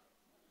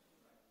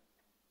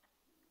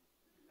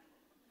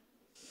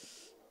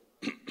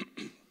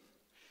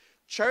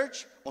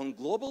 Church on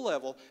global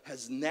level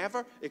has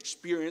never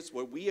experienced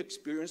what we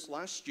experienced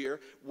last year,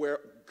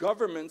 where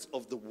governments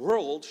of the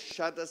world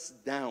shut us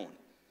down.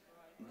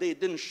 They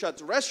didn't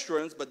shut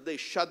restaurants, but they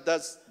shut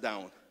us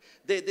down.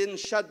 They didn't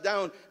shut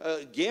down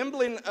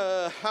gambling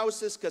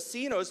houses,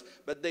 casinos,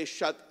 but they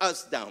shut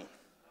us down.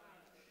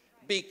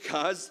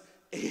 Because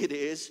it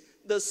is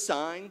the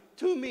sign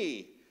to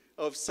me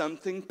of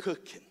something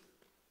cooking.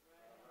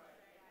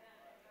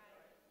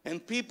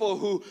 And people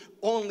who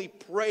only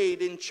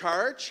prayed in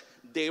church,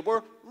 they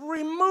were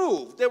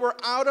removed. They were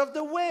out of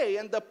the way.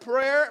 And the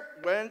prayer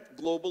went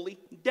globally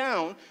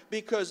down,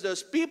 because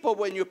those people,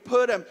 when you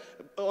put them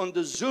on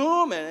the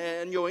Zoom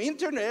and your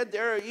internet,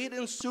 they're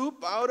eating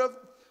soup out of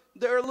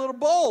their little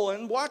bowl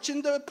and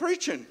watching the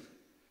preaching.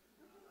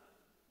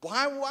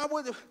 Why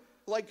would,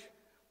 like,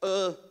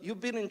 you've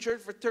been in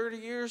church for 30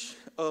 years,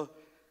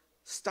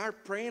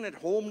 start praying at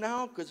home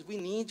now because we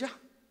need you?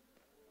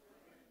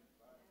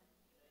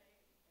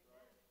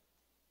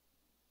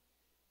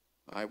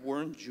 I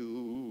warned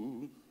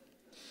you.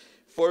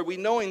 For we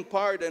know in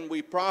part and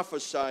we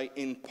prophesy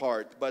in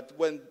part. But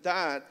when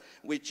that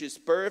which is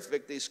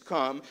perfect is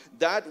come,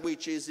 that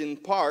which is in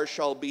part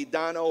shall be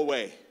done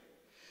away.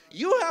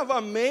 You have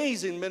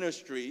amazing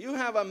ministry. You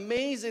have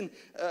amazing,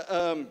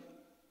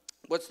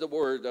 what's the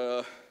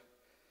word?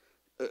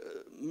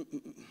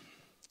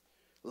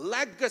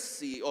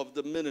 Legacy of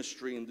the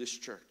ministry in this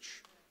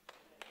church.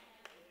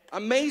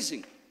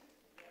 Amazing.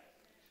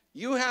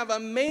 You have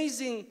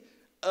amazing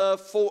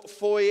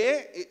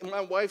foyer.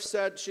 My wife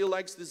said she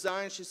likes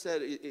design. She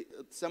said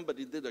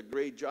somebody did a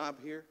great job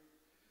here.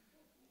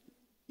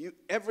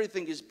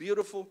 Everything is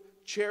beautiful.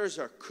 Chairs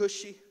are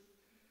cushy.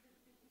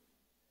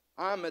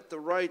 I'm at the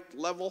right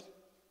level.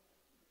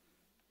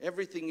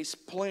 Everything is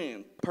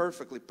planned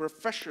perfectly.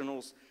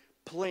 Professionals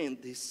plan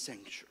this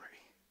sanctuary.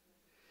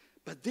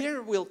 But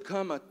there will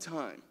come a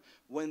time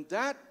when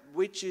that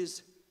which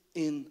is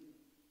in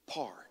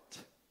part,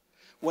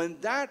 when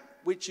that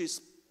which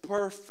is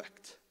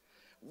perfect,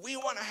 we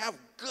want to have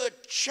good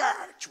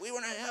church. We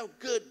want to have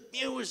good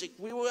music.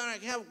 We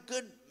want to have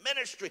good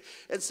ministry.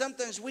 And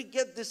sometimes we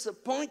get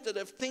disappointed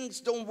if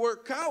things don't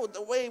work out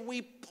the way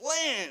we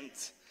planned.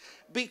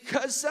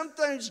 Because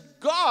sometimes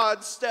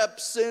God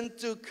steps in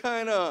to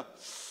kind of,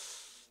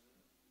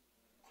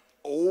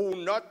 oh,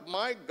 not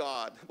my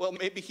God. Well,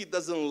 maybe he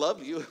doesn't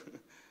love you.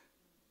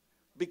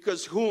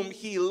 Because whom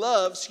he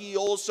loves, he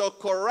also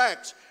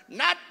corrects.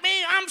 Not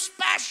me, I'm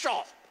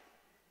special.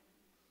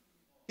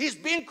 He's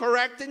been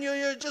correcting you,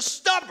 you're just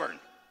stubborn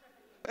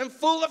and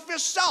full of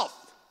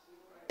yourself.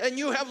 And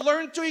you have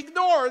learned to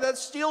ignore that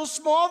still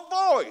small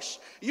voice.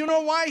 You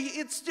know why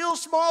it's still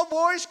small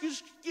voice?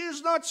 Because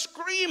he's not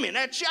screaming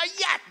at you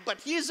yet, but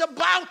he's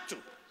about to.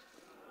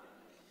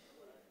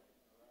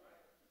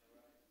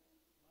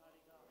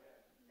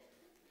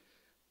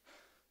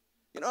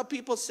 You know,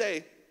 people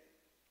say,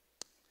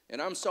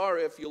 and I'm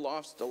sorry if you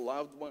lost a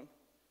loved one.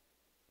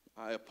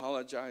 I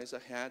apologize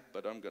ahead,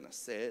 but I'm going to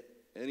say it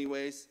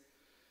anyways.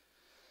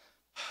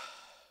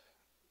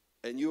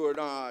 And you are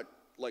not,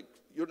 like,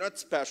 you're not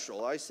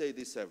special. I say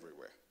this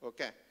everywhere,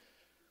 okay?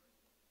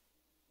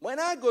 When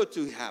I go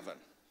to heaven,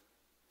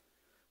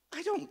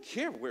 I don't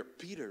care where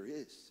Peter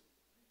is.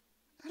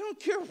 I don't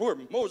care where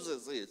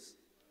Moses is.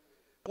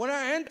 When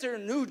I enter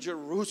New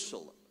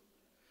Jerusalem,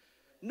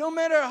 no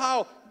matter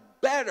how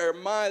better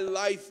my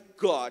life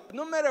got,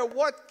 no matter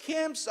what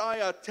camps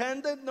I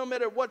attended, no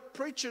matter what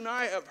preaching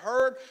I have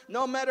heard,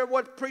 no matter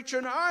what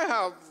preaching I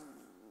have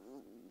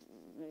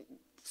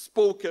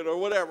spoken or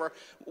whatever,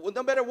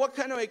 no matter what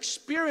kind of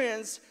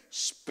experience,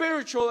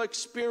 spiritual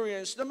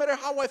experience, no matter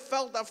how I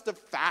felt after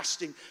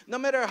fasting, no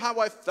matter how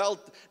I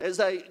felt as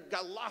I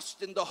got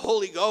lost in the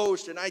Holy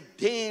Ghost and I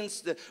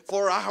danced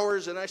for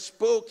hours and I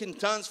spoke in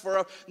tongues for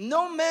hours,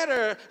 no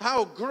matter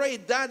how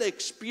great that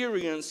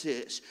experience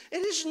is,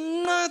 it is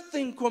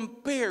nothing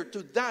compared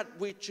to that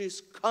which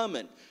is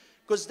coming.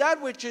 Because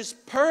that which is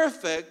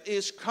perfect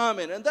is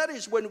coming, and that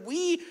is when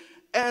we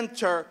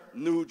enter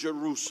New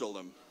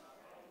Jerusalem.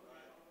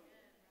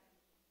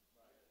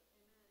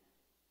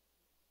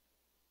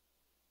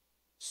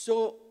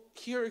 So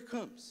here it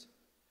comes.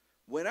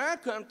 When I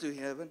come to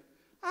heaven,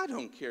 I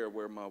don't care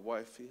where my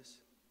wife is.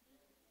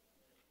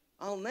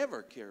 I'll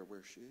never care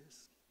where she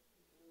is.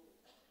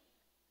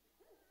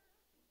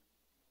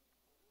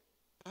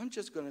 I'm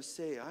just going to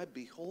say, I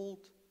behold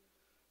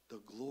the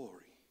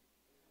glory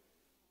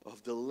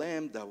of the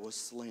Lamb that was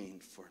slain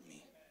for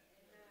me.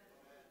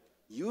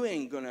 You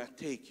ain't going to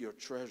take your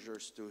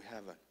treasures to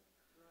heaven.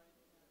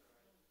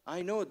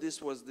 I know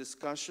this was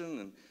discussion,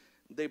 and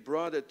they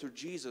brought it to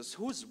Jesus.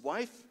 Whose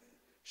wife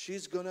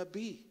she's going to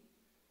be?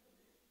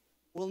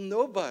 Well,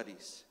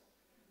 nobody's.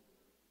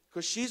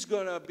 Because she's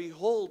going to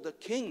behold the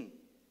King.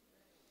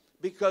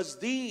 Because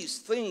these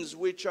things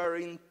which are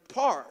in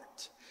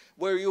part,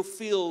 where you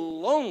feel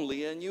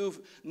lonely and you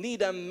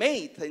need a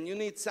mate and you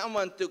need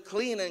someone to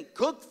clean and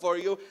cook for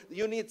you,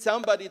 you need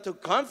somebody to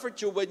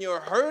comfort you when you're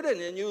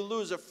hurting and you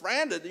lose a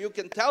friend, and you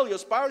can tell your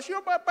spouse,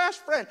 you're my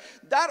best friend.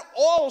 That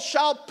all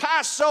shall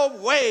pass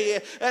away,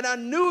 and a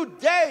new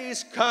day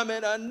is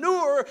coming. A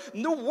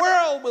new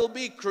world will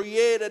be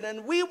created,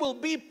 and we will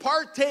be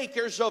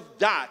partakers of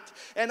that.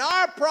 And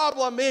our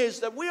problem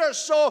is that we are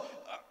so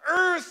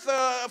earth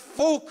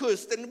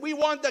focused, and we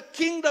want the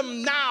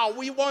kingdom now,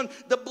 we want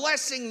the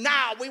blessing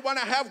now, we want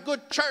to have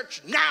good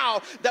church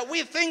now, that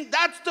we think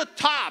that's the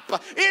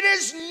top. It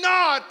is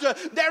not.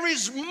 There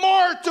is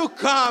more to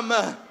come.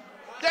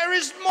 There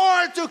is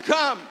more to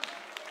come.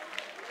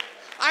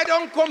 I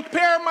don't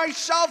compare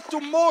myself to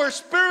more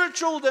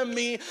spiritual than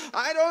me.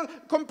 I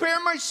don't compare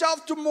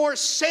myself to more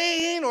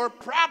sane or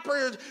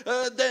proper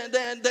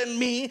than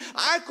me.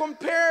 I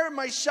compare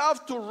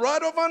myself to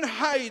Radovan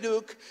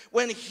Hajduk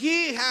when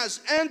he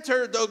has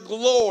entered the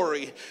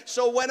glory.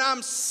 So when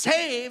I'm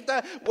saved,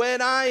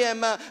 when I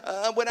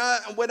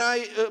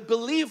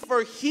believe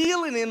for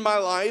healing in my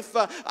life,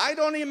 I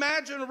don't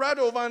imagine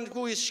Radovan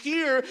who is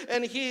here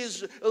and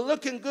he's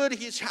looking good,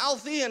 he's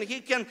healthy, and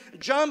he can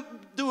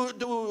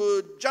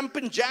do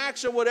jumping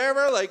jacks or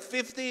whatever, like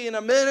 50 in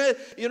a minute.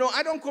 You know,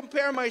 I don't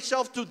compare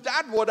myself to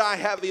that, what I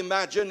have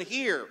imagined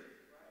here.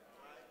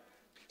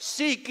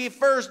 Seek ye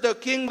first the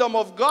kingdom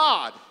of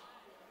God.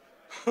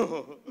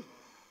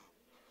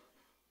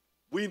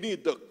 We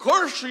need the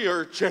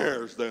cushier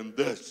chairs than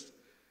this.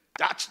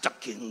 That's the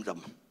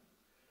kingdom.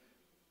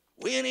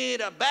 We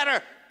need a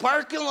better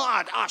parking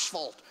lot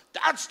asphalt.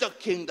 That's the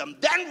kingdom.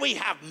 Then we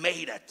have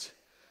made it.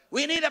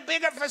 We need a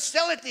bigger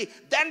facility.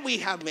 Then we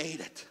have made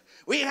it.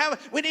 We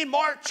need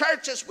more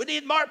churches, we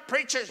need more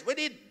preachers, we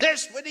need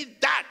this, we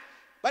need that.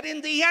 But in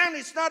the end,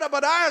 it's not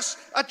about us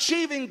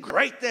achieving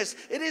greatness.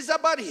 It is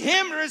about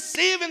Him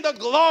receiving the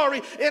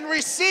glory and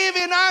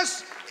receiving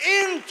us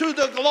into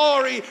the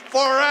glory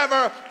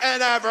forever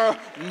and ever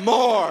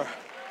more.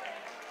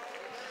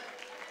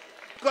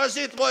 Because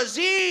it was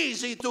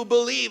easy to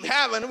believe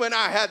heaven when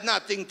I had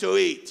nothing to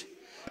eat.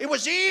 It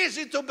was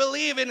easy to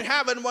believe in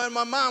heaven when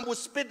my mom would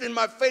spit in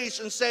my face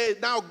and say,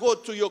 now go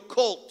to your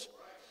cult.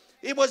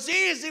 It was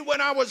easy when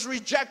I was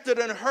rejected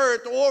and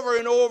hurt over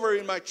and over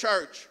in my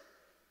church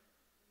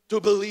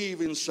to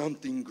believe in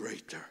something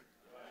greater.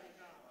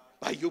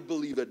 But you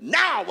believe it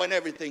now when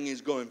everything is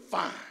going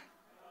fine.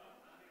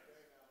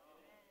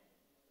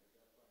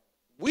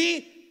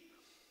 We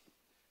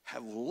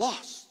have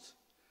lost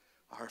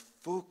our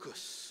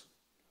focus.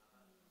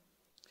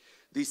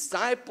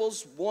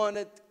 Disciples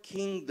wanted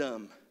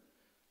kingdom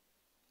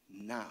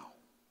now.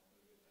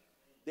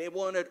 They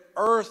wanted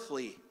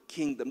earthly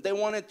kingdom. They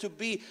wanted to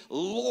be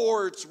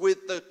lords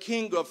with the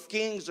King of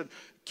Kings and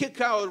kick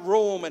out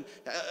Rome and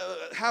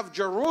have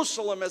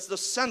Jerusalem as the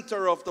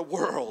center of the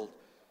world.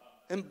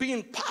 and be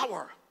in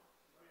power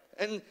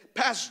and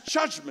pass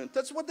judgment.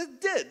 That's what they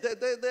did.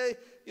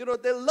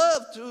 They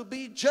love to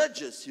be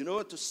judges,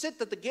 to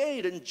sit at the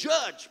gate and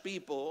judge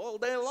people all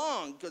day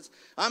long because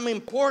I'm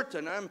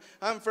important.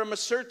 I'm from a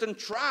certain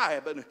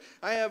tribe and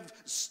I have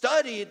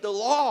studied the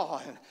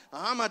law and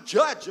I'm a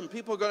judge and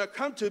people are going to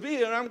come to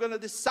me and I'm going to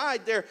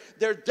decide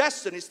their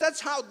destinies.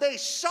 That's how they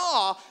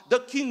saw the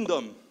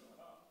kingdom.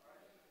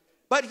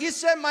 But he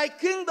said, my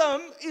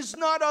kingdom is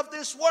not of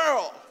this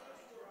world.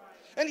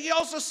 And he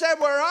also said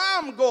where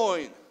I'm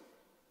going.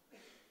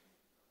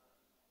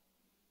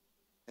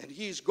 And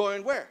he's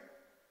going where?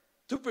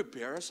 To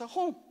prepare us a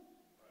home.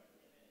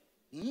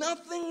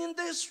 Nothing in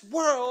this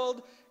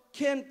world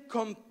can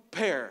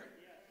compare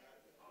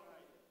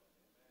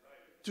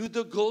to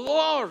the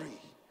glory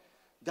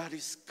that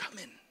is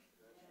coming.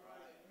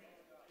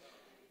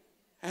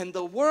 And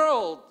the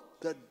world,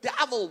 the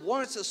devil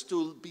wants us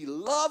to be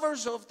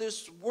lovers of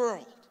this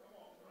world.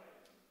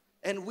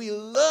 And we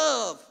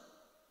love,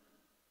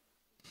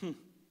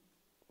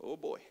 oh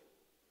boy.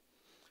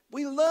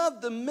 We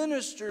love the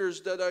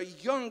ministers that are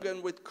young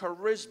and with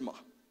charisma,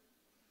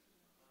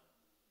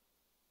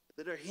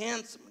 that are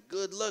handsome,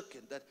 good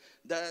looking,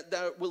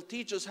 that will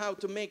teach us how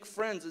to make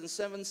friends in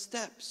 7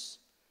 steps,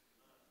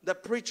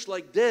 that preach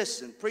like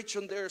this and preach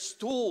on their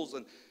stools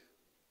and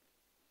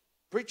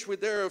preach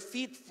with their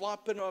feet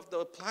flopping off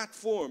the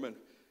platform and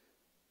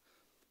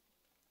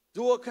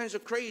do all kinds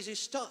of crazy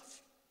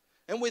stuff.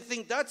 And we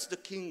think that's the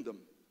kingdom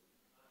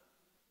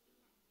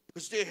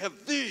because they have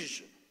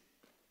vision.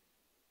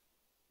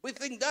 We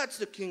think that's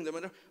the kingdom.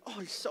 And oh,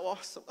 it's so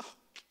awesome. Oh,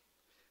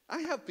 I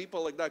have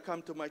people like that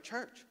come to my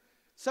church.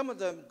 Some of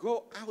them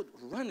go out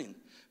running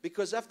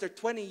because after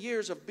 20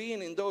 years of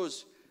being in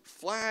those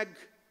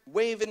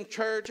flag-waving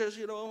churches,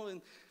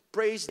 and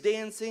praise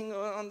dancing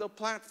on the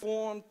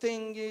platform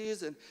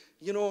thingies and,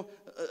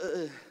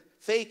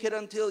 fake it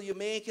until you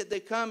make it. They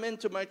come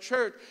into my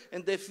church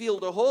and they feel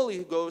the Holy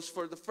Ghost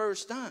for the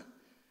first time.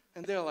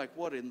 And they're like,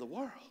 what in the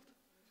world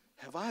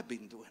have I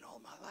been doing all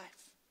my life?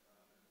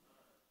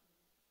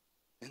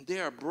 And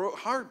they are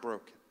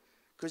heartbroken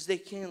because they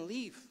can't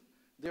leave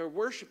their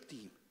worship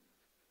team.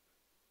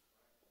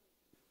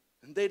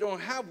 And they don't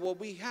have what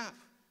we have.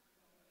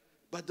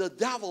 But the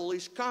devil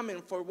is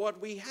coming for what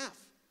we have.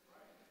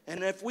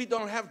 And if we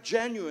don't have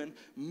genuine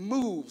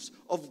moves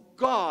of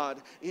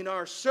God in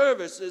our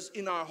services,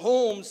 in our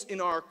homes,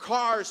 in our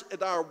cars,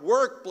 at our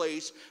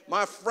workplace,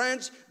 my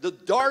friends, the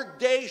dark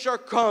days are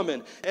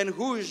coming. And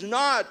who is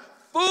not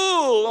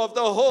full of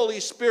the Holy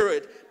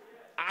Spirit,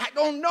 I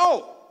don't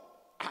know.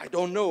 I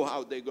don't know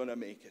how they're going to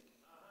make it.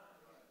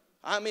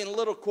 I mean,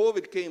 little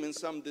COVID came and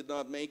some did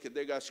not make it.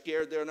 They got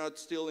scared. They're not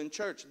still in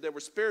church. They were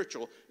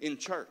spiritual in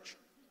church.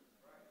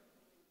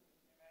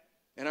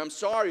 And I'm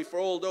sorry for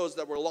all those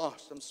that were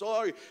lost. I'm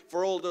sorry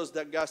for all those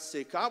that got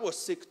sick. I was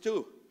sick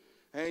too.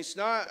 And it's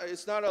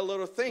not a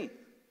little thing.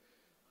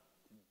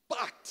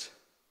 But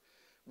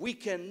we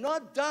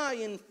cannot die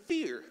in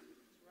fear.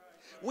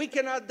 We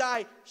cannot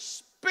die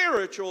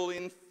spiritual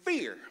in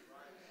fear.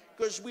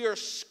 Because we are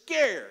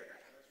scared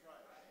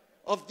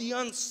of the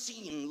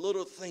unseen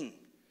little thing.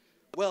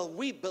 Well,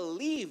 we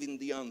believe in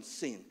the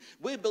unseen.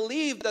 We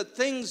believe that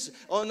things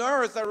on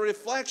earth are a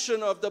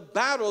reflection of the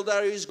battle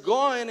that is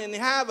going in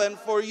heaven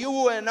for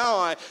you and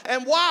I.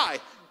 And why?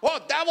 Well,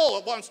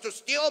 devil wants to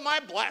steal my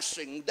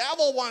blessing.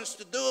 Devil wants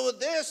to do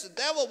this. The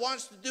devil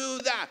wants to do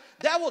that.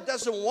 Devil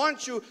doesn't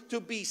want you to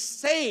be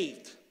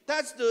saved.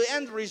 That's the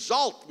end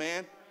result,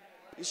 man.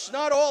 It's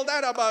not all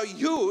that about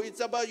you.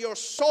 It's about your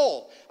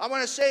soul. I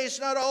want to say it's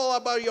not all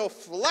about your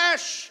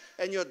flesh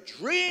and your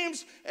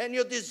dreams and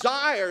your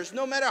desires,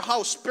 no matter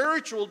how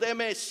spiritual they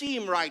may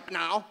seem right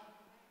now.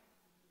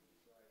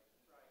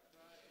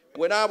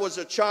 When I was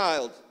a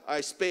child,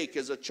 I spake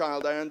as a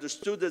child. I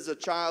understood as a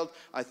child.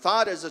 I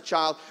thought as a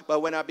child.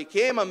 But when I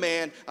became a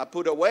man, I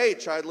put away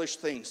childish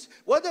things.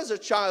 What does a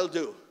child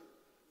do?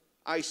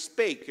 I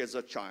spake as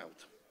a child.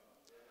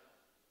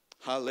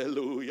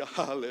 Hallelujah,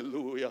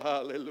 hallelujah,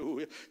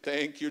 hallelujah.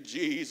 Thank you,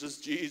 Jesus,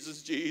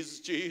 Jesus, Jesus,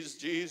 Jesus,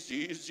 Jesus,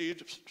 Jesus,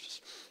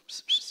 Jesus.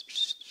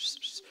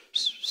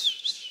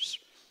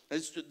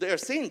 They're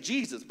saying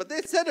Jesus, but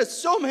they said it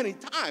so many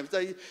times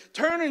they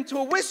turn into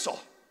a whistle.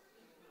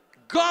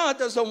 God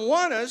doesn't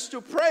want us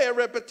to pray a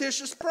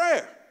repetitious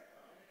prayer.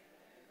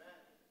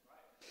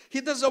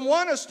 He doesn't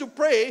want us to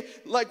pray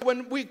like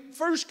when we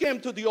first came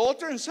to the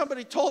altar and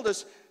somebody told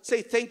us,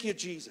 say, thank you,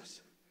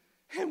 Jesus.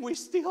 And we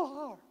still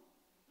are.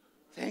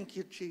 Thank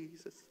you,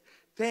 Jesus.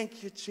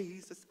 Thank you,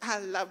 Jesus. I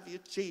love you,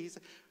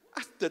 Jesus.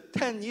 After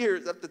 10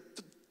 years, after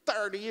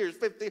 30 years,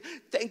 50 years,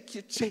 thank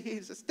you,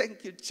 Jesus.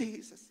 Thank you,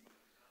 Jesus.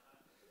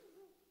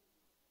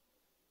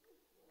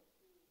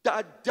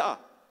 Da, da,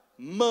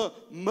 ma,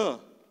 ma.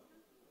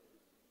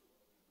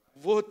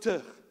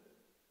 Water.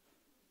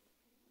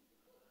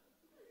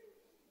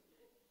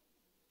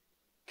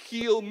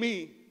 Heal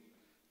me.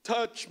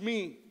 Touch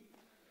me.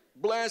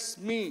 Bless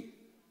me.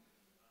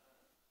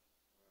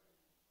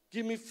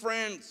 Give me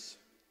friends.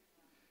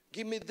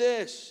 Give me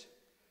this.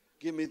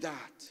 Give me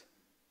that.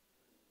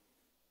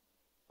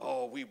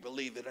 Oh, we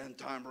believe in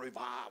end-time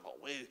revival.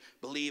 We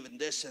believe in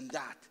this and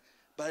that.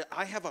 But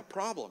I have a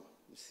problem,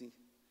 you see,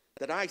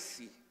 that I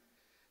see.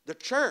 The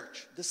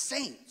church, the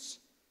saints,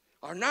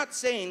 are not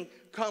saying,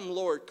 come,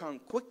 Lord, come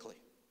quickly.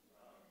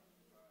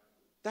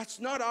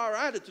 That's not our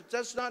attitude.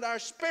 That's not our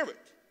spirit.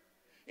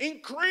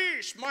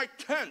 Increase my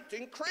tent.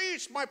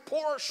 Increase my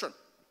portion.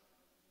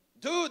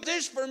 Do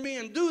this for me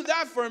and do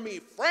that for me.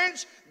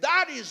 Friends,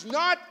 that is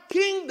not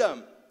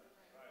kingdom.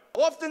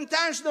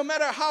 Oftentimes, no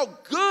matter how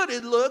good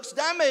it looks,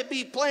 that may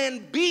be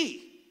plan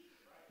B.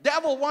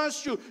 Devil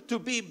wants you to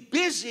be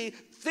busy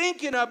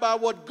thinking about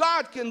what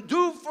God can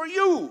do for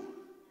you.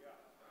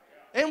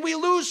 And we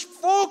lose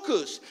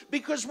focus,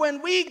 because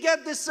when we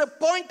get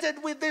disappointed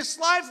with this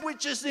life,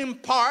 which is in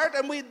part,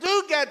 and we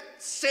do get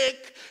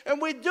sick,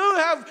 and we do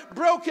have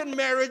broken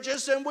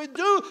marriages, and we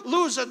do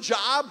lose a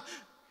job,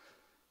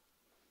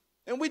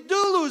 and we do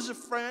lose a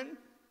friend,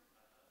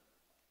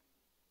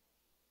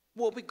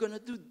 what are we going to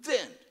do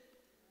then?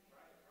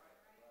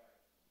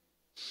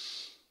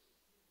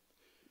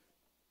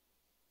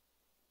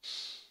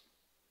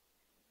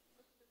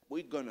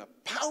 We're going to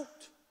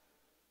pout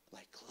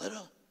like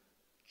little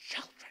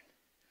children.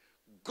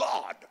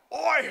 God,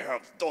 I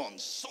have done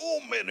so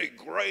many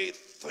great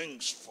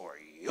things for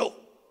you.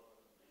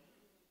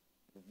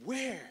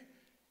 Where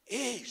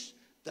is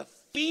the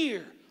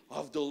fear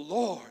of the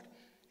Lord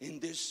in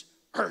this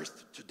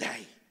earth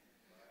today?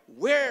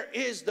 Where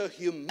is the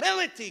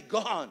humility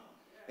gone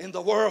in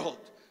the world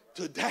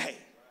today?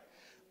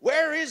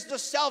 Where is the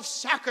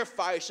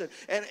self-sacrifice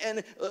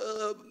and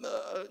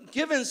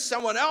giving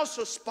someone else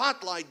a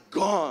spotlight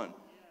gone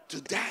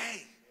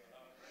today?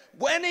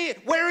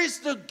 Where is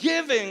the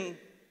giving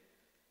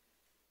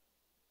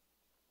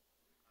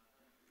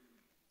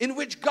in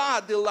which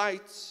God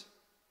delights?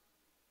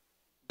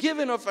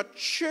 Giving of a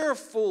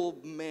cheerful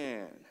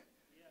man.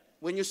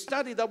 When you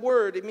study the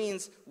word, it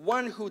means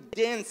one who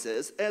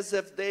dances as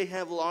if they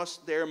have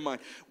lost their mind.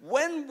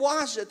 When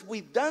was it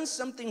we've done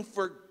something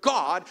for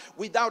God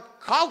without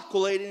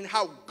calculating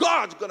how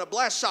God's going to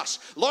bless us?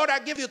 Lord, I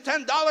give you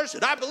 $10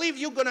 and I believe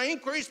you're going to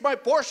increase my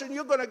portion.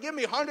 You're going to give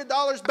me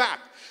 $100 back.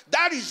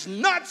 That is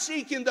not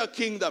seeking the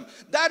kingdom.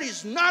 That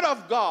is not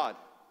of God.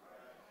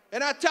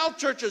 And I tell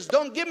churches,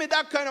 don't give me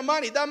that kind of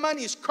money. That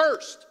money is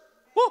cursed.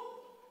 Woo.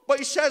 But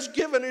he says,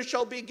 given it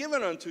shall be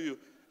given unto you.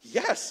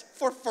 Yes,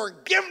 for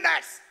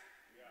forgiveness.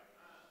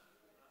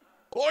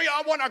 Oh, yeah,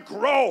 I want to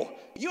grow.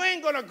 You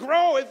ain't going to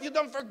grow if you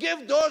don't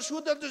forgive those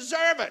who don't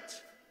deserve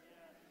it.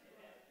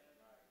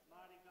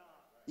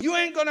 You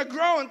ain't going to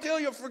grow until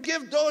you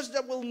forgive those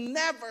that will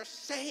never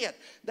say it,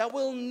 that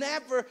will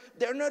never,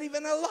 they're not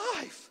even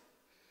alive.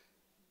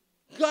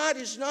 God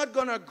is not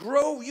going to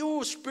grow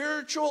you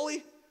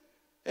spiritually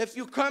if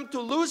you come to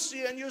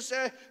Lucy and you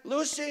say,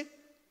 Lucy,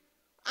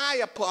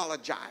 I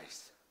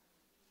apologize.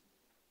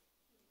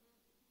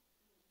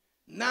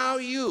 Now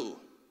you.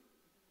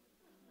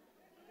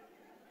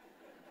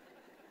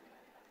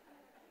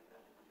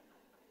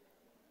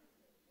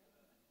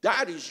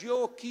 That is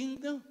your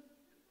kingdom.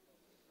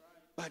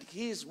 But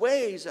his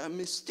ways are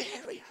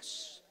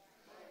mysterious.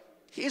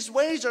 His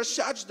ways are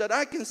such that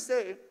I can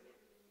say,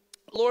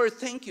 Lord,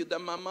 thank you that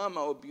my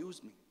mama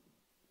abused me.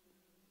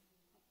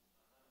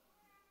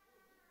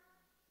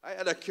 I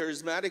had a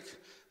charismatic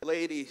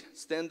lady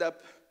stand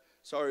up.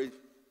 Sorry,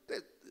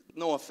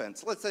 no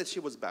offense. Let's say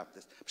she was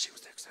Baptist. But she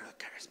was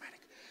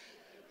charismatic.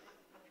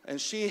 And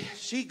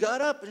she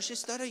got up and she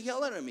started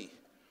yelling at me.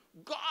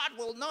 God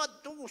will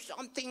not do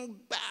something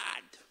bad.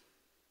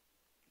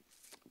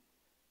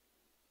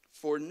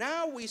 For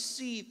now we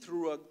see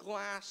through a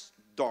glass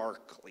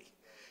darkly,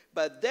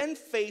 but then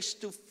face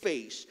to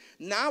face.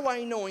 Now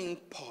I know in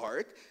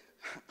part.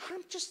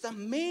 I'm just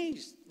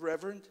amazed,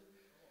 Reverend.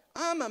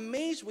 I'm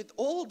amazed with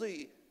all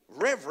the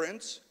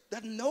reverends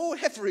that know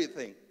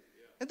everything.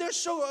 And they're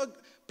so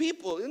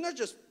people, and not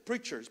just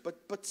preachers,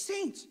 but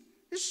saints.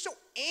 They're so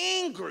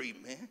angry,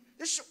 man.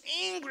 They're so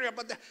angry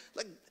about that.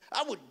 Like,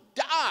 I would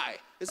die.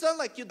 It's not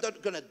like you're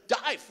not going to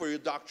die for your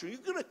doctrine.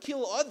 You're going to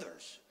kill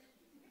others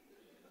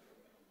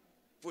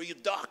for your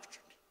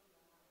doctrine.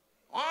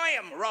 I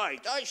am right.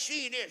 I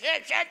see this.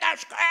 It's in the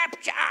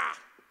scripture.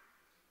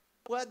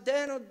 Well,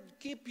 then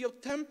keep your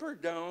temper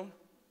down.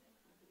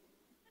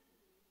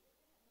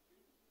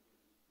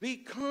 Be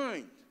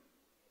kind.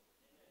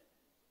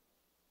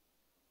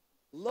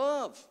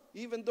 Love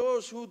even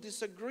those who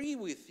disagree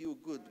with you,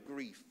 good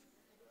grief.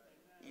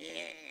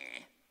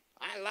 Yeah,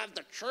 I love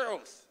the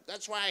truth.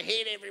 That's why I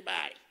hate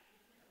everybody.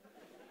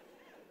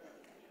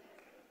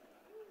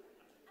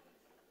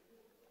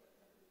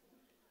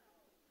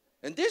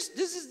 And this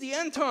is the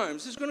end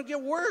times. It's going to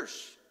get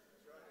worse.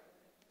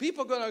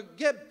 People are going to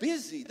get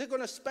busy. They're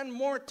going to spend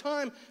more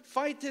time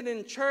fighting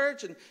in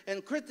church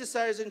and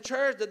criticizing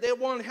church that they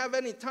won't have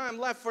any time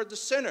left for the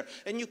sinner.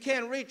 And you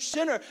can't reach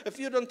sinner if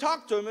you don't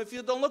talk to him, if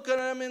you don't look at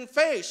him in the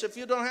face, if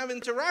you don't have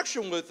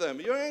interaction with them.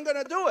 You ain't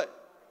going to do it.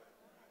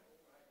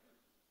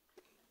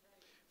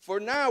 For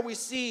now we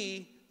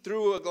see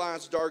through a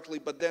glass darkly,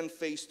 but then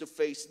face to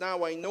face.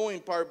 Now I know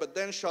in part, but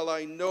then shall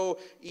I know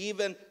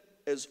even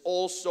as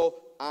also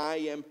I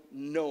am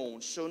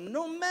known. So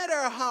no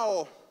matter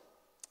how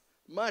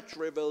much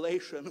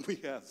revelation we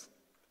have,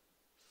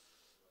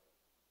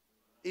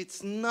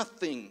 it's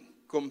nothing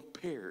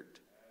compared.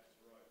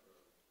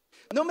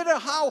 No matter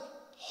how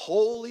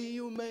holy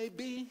you may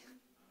be,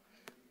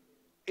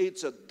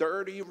 it's a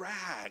dirty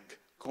rag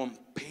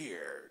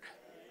compared.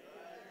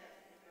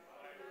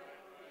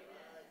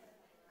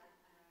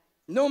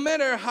 No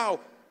matter how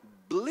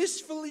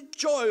blissfully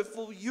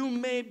joyful you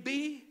may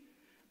be,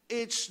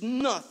 it's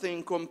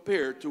nothing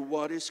compared to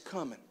what is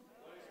coming.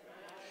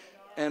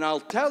 And I'll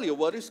tell you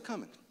what is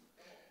coming.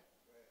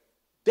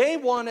 They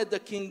wanted the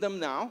kingdom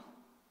now.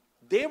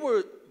 They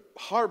were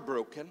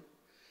heartbroken.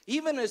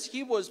 Even as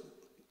he was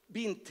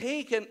being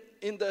taken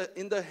in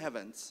the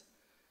heavens,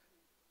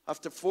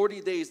 after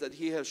 40 days that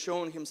he has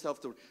shown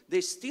himself to,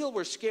 they still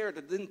were scared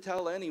and didn't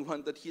tell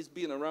anyone that he's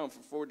been around for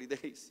 40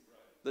 days,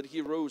 that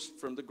he rose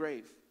from the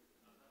grave.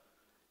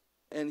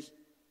 And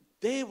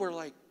they were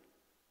like,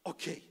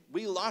 okay,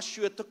 we lost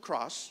you at the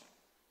cross.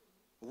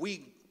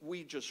 We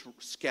just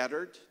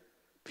scattered.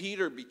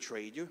 Peter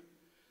betrayed you.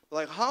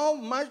 Like, how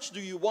much do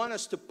you want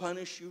us to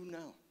punish you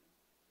now?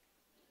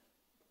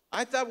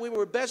 I thought we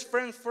were best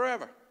friends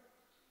forever.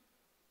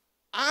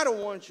 I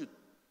don't want you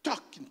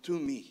talking to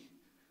me.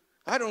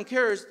 I don't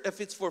care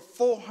if it's for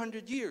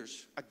 400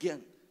 years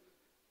again.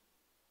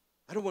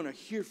 I don't want to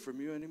hear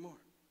from you anymore.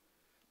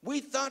 We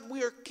thought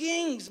we were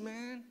kings,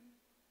 man.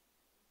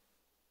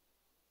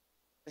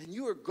 And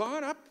you were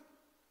gone up.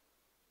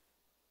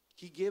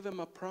 He gave him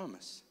a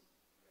promise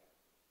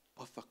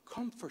of a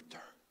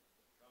comforter.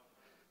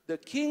 The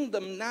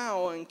kingdom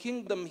now and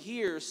kingdom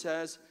here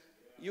says,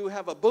 you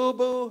have a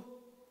boo-boo,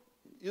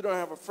 you don't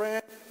have a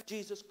friend,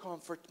 Jesus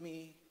comfort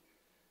me.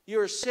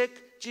 You're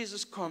sick,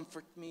 Jesus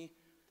comfort me.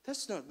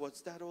 That's not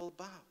what's that all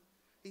about.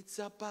 It's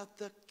about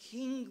the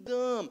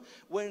kingdom.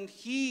 When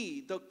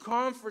he, the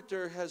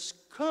comforter, has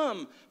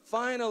come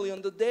finally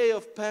on the day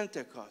of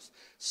Pentecost.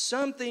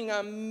 Something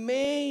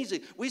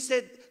amazing. We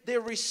said they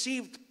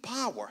received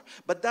power,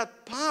 but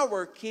that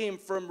power came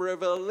from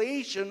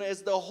revelation,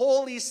 as the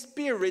Holy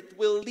Spirit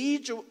will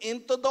lead you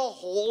into the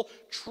whole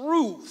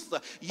truth.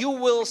 You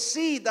will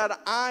see that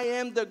I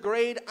am the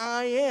great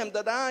I am,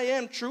 that I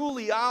am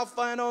truly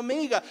Alpha and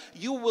Omega.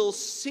 You will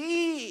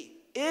see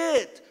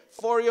it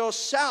for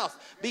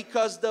yourself,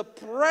 because the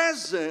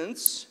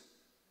presence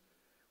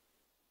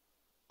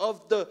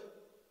of the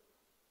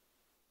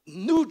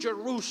New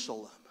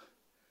Jerusalem.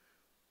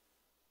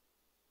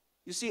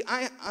 You see,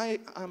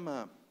 I'm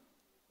a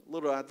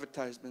little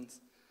advertisement.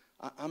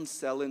 I'm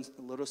selling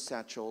little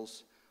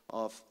satchels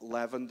of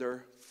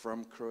lavender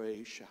from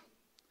Croatia.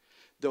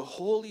 The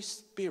Holy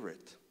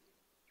Spirit,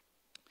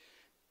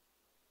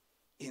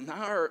 in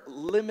our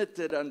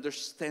limited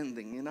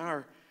understanding, in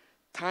our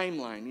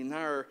timeline, in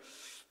our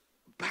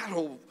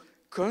battle,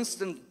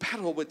 constant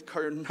battle with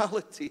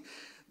carnality,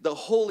 the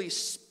Holy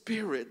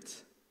Spirit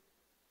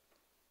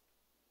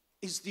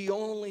is the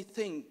only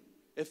thing,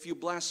 if you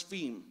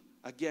blaspheme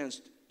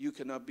against, you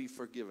cannot be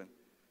forgiven.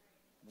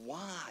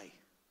 Why?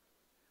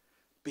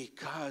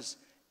 Because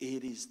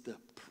it is the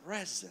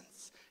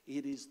presence,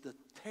 it is the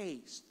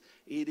taste,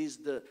 it is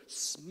the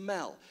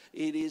smell,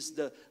 it is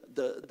the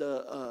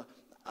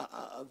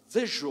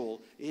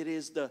visual, it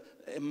is the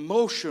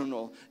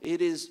emotional,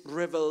 it is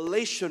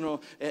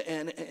revelational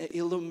and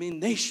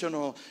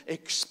illuminational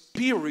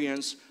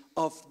experience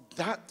of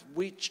that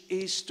which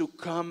is to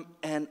come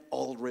and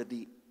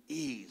already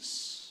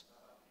is.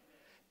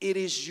 It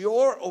is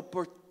your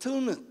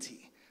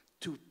opportunity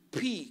to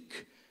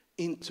peek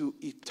into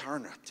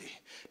eternity.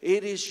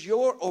 It is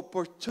your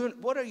opportunity.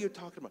 What are you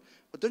talking about?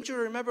 But don't you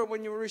remember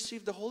when you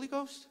received the Holy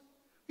Ghost?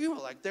 You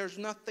were like, there's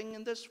nothing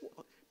in this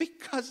world.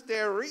 Because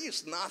there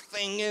is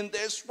nothing in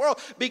this world.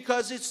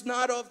 Because it's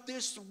not of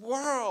this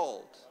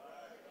world.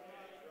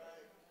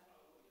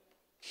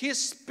 His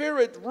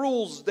Spirit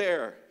rules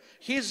there.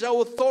 His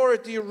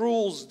authority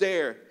rules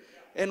there.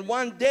 And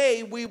one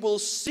day we will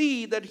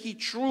see that He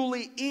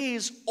truly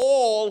is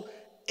all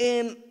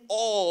in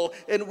all,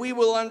 and we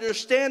will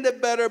understand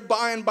it better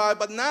by and by.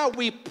 But now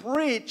we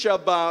preach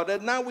about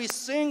it, now we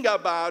sing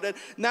about it,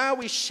 now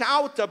we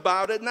shout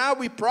about it, now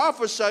we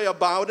prophesy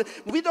about it.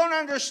 We don't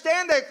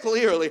understand it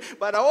clearly,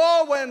 but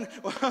when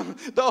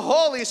the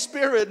Holy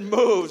Spirit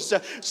moves,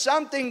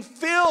 something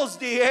fills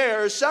the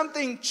air,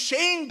 something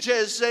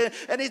changes,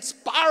 and it's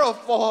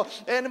powerful.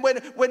 And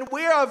when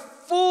we are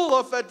full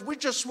of it, we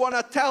just want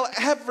to tell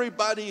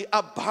everybody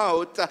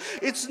about.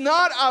 It's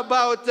not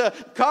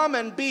about come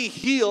and be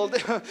healed.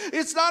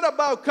 It's not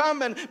about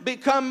come and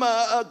become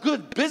a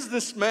good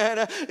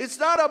businessman. It's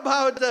not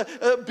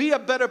about be a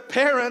better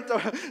parent.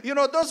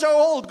 Those are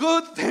all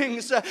good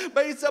things.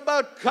 But it's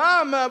about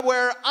come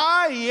where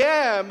I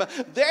am.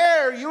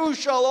 There you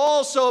shall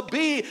also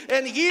be.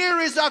 And here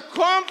is a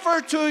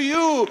comfort to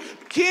you.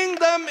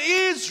 Kingdom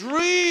is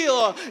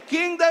real.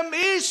 Kingdom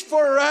is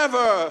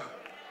forever.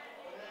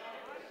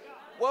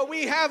 What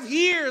we have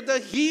here, the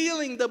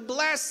healing, the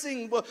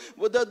blessing,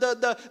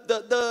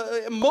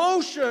 the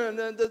emotion,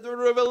 and the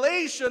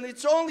revelation,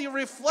 it's only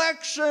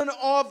reflection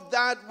of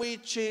that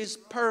which is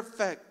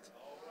perfect.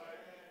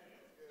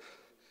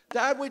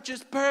 That which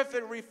is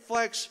perfect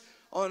reflects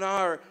on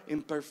our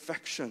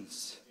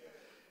imperfections.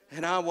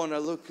 And I want to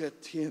look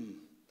at Him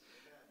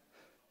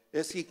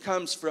as He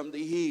comes from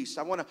the east.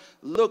 I want to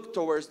look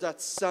towards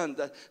that sun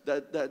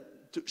that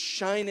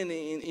shining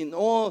in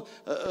all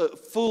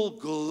full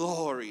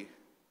glory.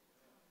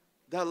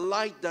 The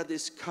light that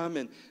is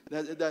coming,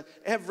 that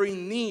every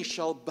knee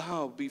shall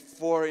bow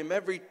before Him,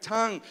 every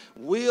tongue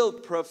will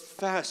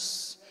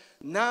profess.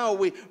 Now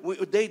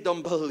they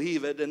don't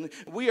believe it, and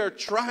we are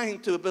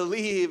trying to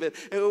believe it.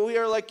 We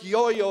are like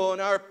yo-yo on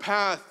our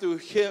path to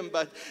Him,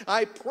 but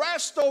I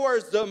press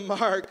towards the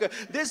mark.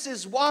 This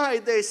is why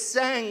they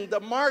sang, the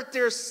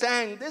martyrs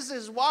sang. This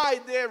is why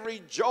they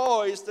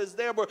rejoiced as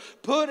they were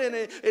put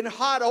in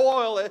hot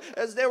oil,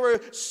 as they were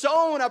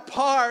sewn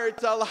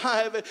apart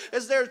alive,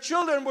 as their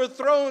children were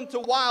thrown to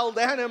wild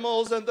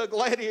animals and the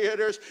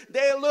gladiators.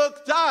 They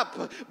looked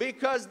up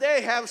because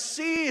they have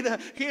seen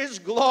His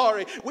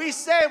glory. We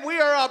say we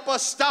are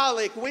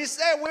apostolic. We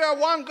say we are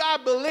one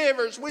God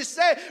believers. We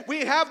say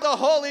we have the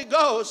Holy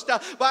Ghost.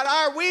 But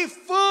are we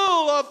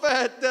full of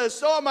it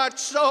so much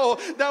so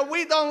that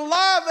we don't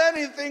love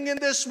anything in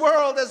this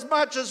world as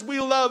much as we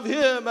love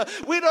Him?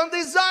 We don't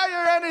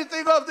desire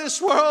anything of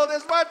this world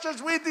as much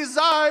as we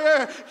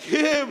desire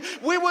Him.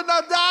 We would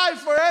not die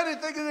for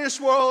anything in this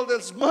world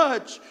as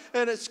much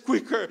and as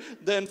quicker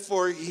than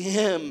for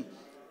Him.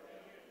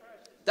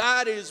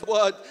 That is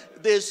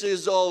what this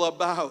is all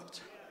about.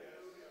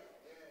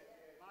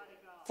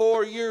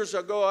 4 years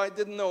ago, I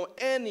didn't know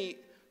any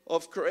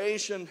of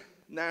Croatian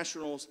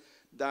nationals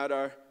that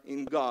are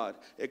in God,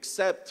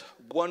 except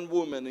one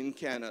woman in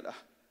Canada.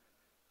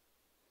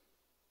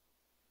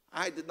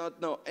 I did not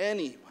know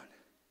anyone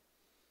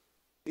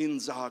in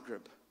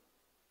Zagreb.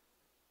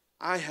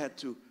 I had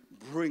to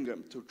bring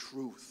them to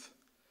truth.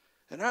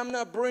 And I'm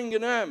not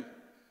bringing them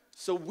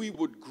so we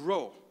would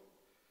grow.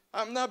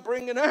 I'm not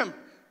bringing them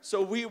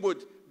so we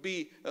would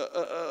be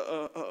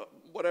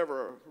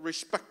whatever,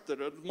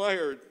 respected,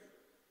 admired.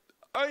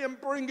 I am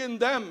bringing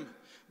them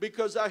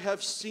because I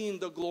have seen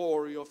the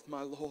glory of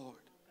my Lord.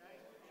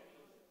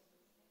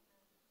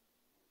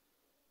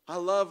 I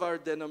love our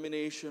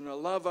denomination. I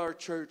love our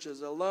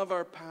churches. I love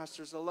our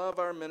pastors. I love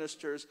our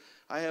ministers.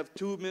 I have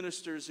 2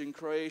 ministers in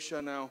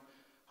Croatia now.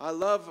 I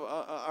love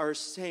our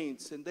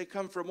saints, and they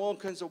come from all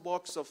kinds of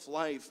walks of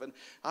life. And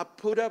I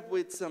put up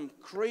with some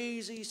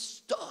crazy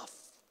stuff.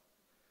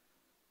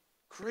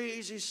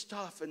 Crazy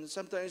stuff. And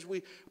sometimes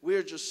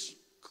we're just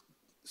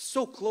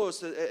so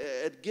close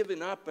at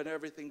giving up and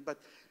everything, but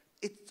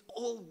it's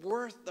all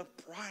worth the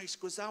price,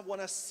 because I want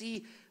to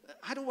see.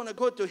 I don't want to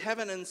go to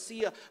heaven and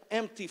see an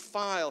empty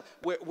file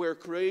where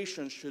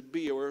Croatians should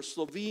be, or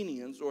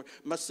Slovenians, or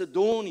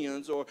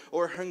Macedonians,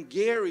 or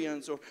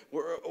Hungarians,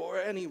 or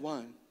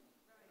anyone.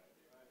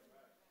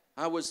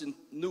 I was in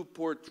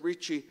Newport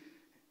Richie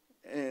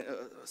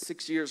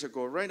 6 years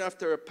ago, right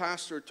after a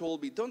pastor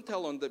told me, don't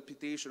tell on the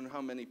invitation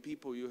how many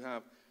people you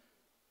have.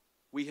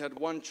 We had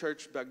one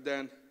church back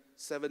then,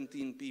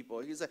 17 people.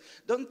 He said,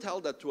 don't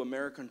tell that to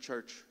American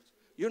church.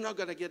 You're not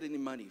going to get any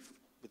money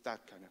with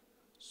that kind of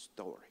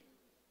story.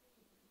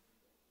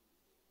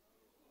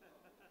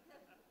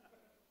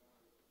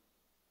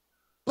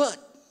 But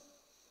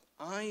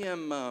I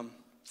am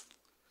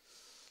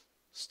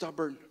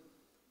stubborn.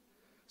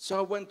 So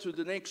I went to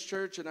the next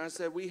church and I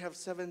said, we have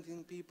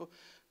 17 people.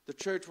 The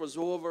church was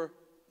over.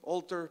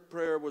 Altar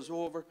prayer was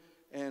over.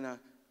 And a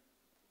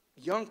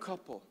young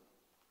couple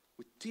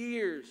with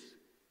tears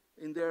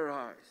in their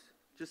eyes,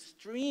 just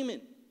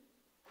streaming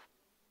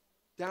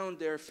down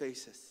their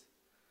faces.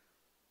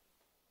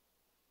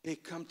 They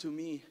come to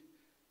me,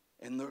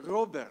 and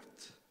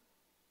Robert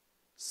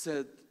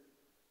said,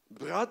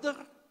 brother,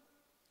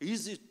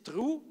 is it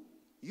true?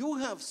 You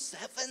have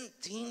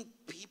 17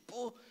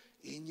 people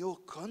in your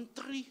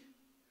country?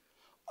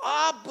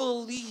 I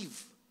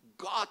believe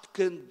God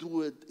can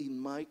do it in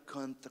my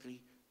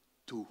country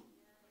too.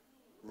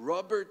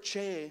 Robert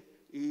Che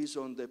is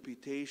on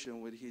deputation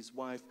with his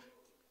wife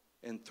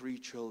and 3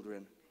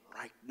 children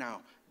right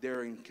now.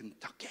 They're in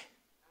Kentucky.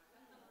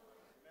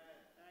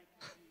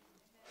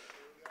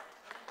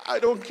 I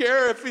don't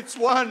care if it's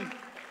 1.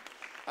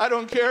 I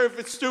don't care if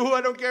it's 2.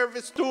 I don't care if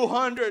it's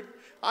 200.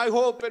 I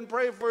hope and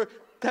pray for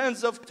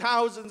tens of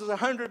thousands,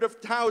 hundreds of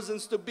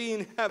thousands to be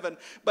in heaven.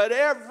 But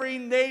every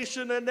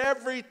nation and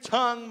every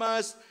tongue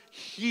must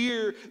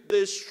hear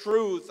this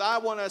truth. I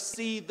want to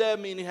see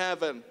them in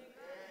heaven.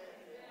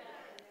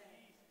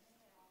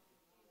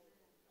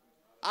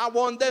 I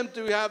want them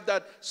to have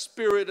that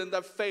spirit and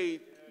that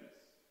faith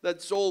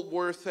that's all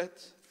worth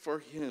it for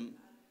Him.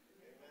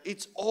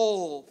 It's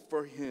all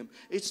for Him.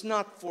 It's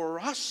not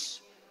for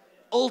us.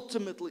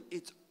 Ultimately,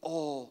 it's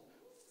all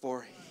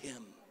for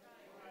Him.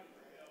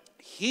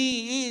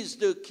 He is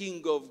the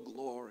King of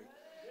glory.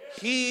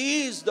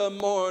 He is the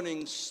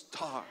morning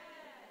star.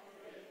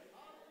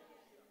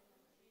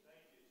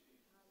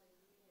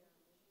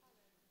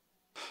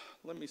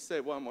 let me say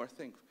one more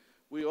thing.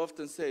 We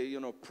often say, you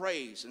know,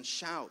 praise and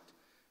shout.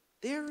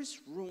 There is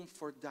room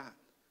for that.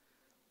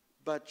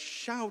 But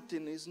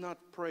shouting is not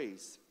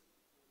praise.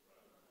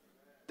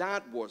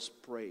 That was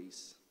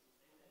praise.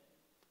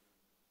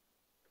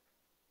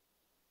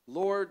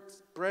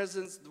 Lord's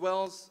presence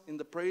dwells in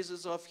the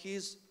praises of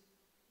His,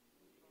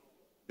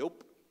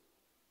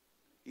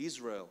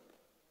 Israel.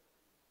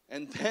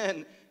 And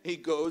then He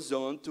goes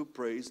on to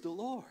praise the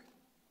Lord.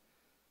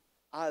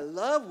 I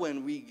love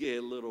when we get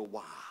a little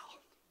wild.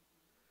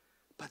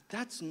 But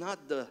that's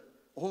not the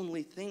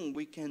only thing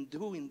we can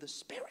do in the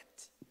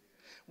Spirit.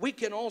 We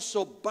can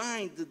also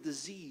bind the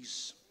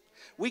disease.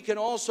 We can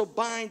also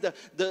bind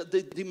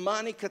the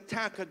demonic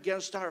attack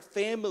against our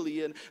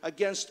family and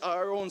against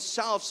our own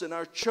selves and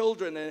our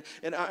children.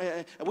 And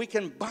we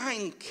can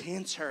bind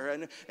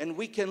cancer, and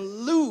we can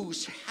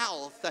lose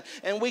health,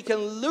 and we can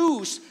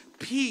lose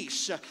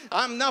peace.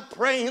 I'm not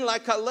praying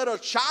like a little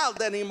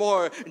child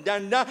anymore, but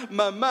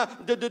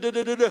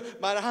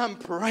I'm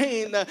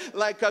praying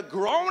like a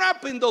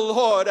grown-up in the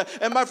Lord.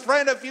 And my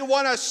friend, if you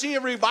want to see a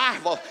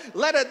revival,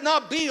 let it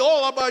not be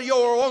all about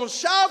your own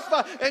self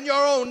and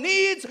your own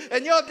needs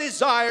and your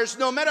desires,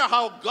 no matter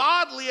how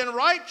godly and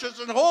righteous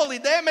and holy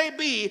they may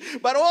be.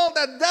 But all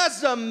that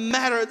doesn't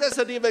matter,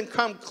 doesn't even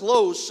come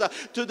close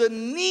to the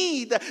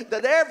need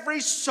that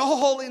every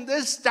soul in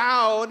this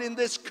town, in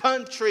this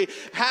country,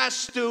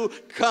 has to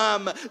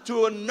come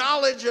to a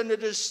knowledge and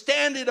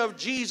understanding of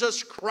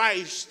Jesus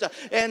Christ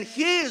and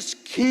His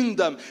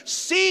kingdom.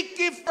 Seek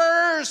ye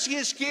first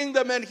His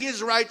kingdom and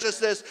His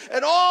righteousness,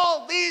 and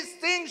all these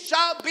things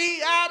shall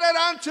be added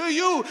unto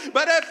you.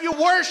 But if you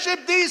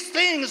worship these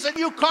things and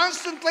you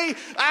constantly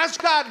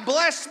ask God,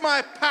 bless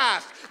my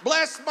path,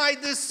 bless my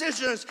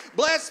decisions,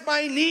 bless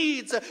my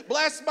needs,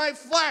 bless my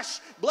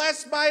flesh,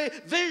 bless my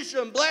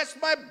vision, bless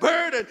my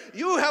burden,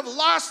 you have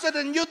lost it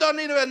and you don't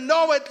even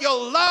know it.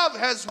 Your love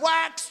has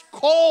waxed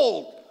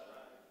cold.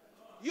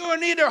 You are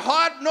neither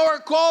hot nor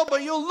cold,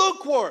 but you're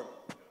lukewarm.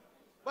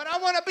 But I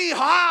want to be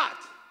hot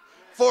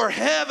for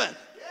heaven,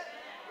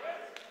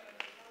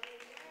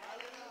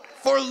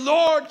 for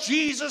Lord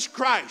Jesus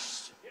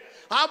Christ.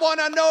 I want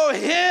to know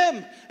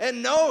Him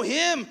and know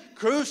Him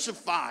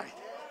crucified.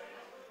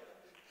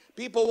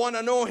 People want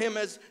to know Him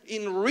as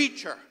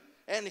enricher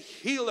and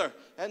healer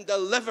and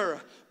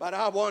deliverer, but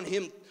I want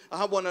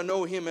to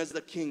know Him as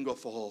the King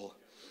of all.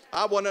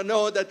 I want to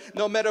know that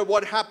no matter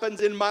what happens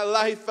in my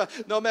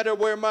life, no matter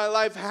where my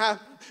life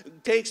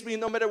takes me,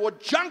 no matter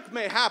what junk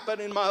may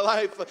happen in my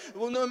life,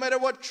 no matter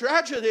what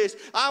tragedies,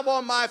 I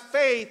want my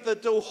faith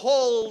to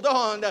hold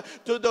on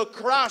to the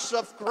cross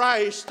of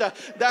Christ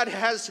that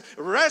has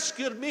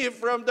rescued me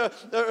from the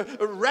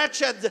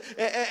wretched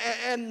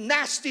and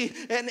nasty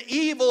and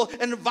evil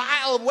and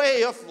vile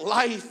way of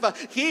life.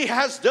 He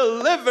has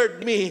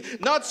delivered me,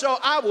 not so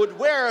I would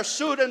wear a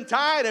suit and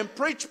tie and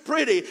preach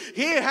pretty.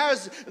 He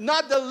has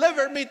not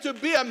delivered me to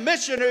be a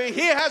missionary.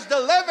 He has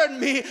delivered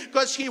me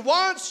because He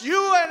wants you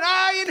and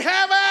I in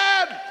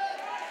heaven.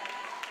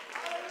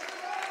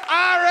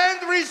 Our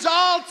end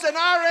results and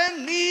our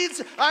end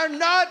needs are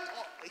not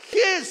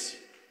His.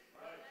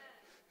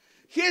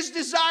 His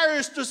desire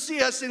is to see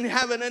us in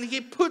heaven, and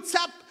He puts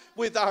up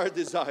with our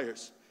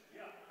desires.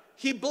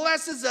 He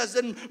blesses us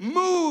and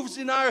moves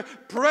in our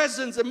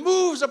presence and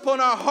moves upon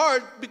our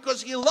heart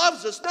because He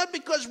loves us. Not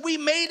because we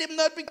made Him,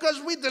 not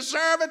because we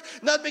deserve it,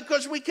 not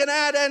because we can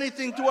add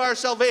anything to our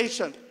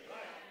salvation,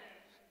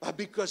 but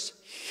because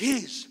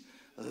His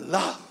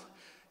love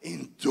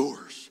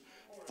endures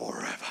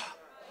forever.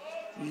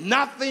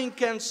 Nothing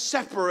can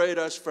separate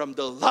us from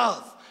the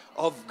love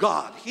of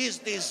God. His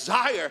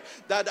desire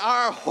that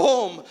our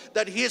home,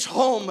 that His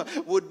home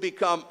would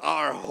become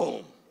our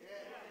home.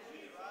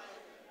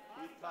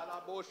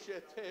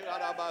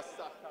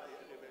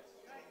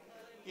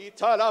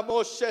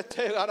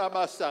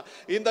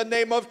 In the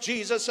name of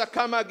Jesus, I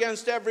come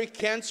against every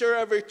cancer,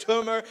 every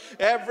tumor,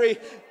 every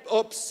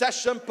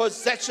obsession,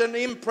 possession,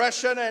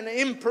 impression, and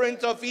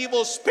imprint of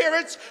evil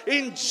spirits.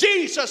 In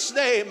Jesus'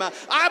 name,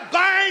 I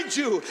bind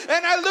you,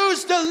 and I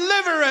lose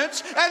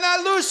deliverance, and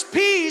I lose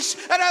peace,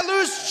 and I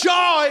lose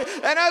joy,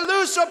 and I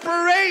lose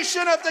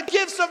operation of the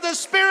gifts of the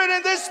Spirit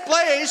in this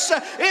place.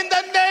 In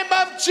the name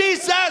of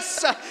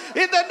Jesus,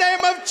 in the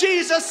name of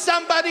Jesus,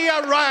 somebody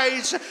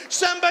arise.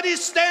 Somebody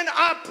stand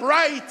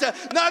upright,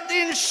 not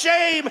in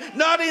shame,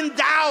 not in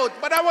doubt,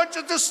 but I want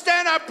you to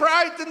stand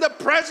upright in the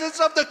presence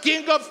of the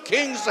King of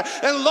Kings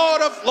and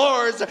Lord of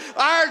Lords,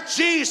 our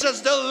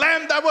Jesus, the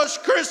Lamb that was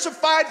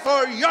crucified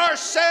for your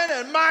sin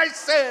and my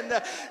sin.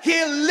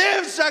 He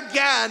lives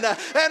again,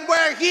 and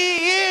where He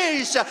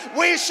is,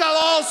 we shall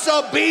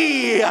also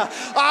be.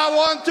 I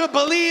want to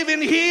believe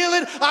in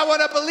healing. I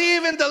want to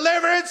believe in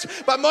deliverance,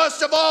 but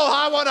most of all,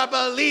 I want to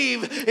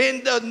believe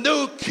in the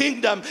new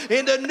kingdom,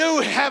 in the new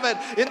heaven,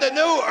 in the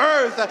new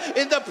earth,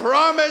 in the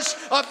promise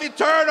of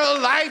eternal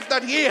life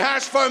that He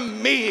has for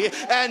me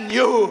and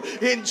you.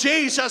 In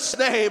Jesus'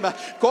 name.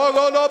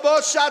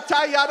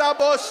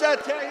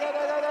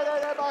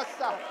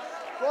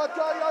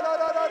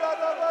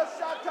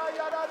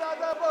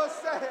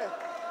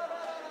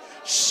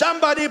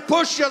 Somebody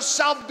push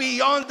yourself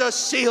beyond the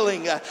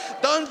ceiling.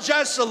 Don't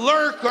just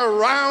lurk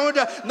around,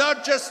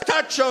 not just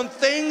touch on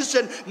things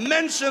and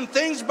mention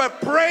things, but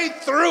pray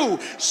through.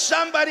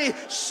 Some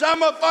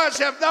of us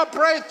have not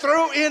prayed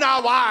through in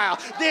a while.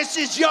 This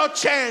is your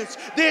chance.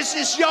 This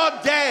is your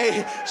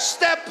day.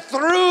 Step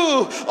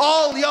through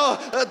all your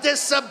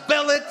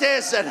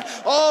disabilities and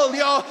all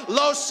your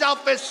low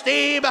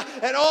self-esteem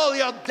and all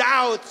your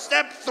doubts.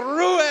 Step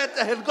through it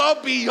and go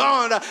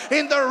beyond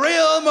in the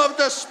realm of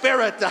the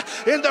Spirit,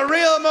 in the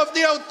realm of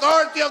the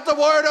authority of the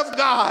Word of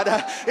God,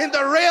 in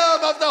the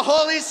realm of the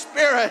Holy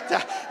Spirit.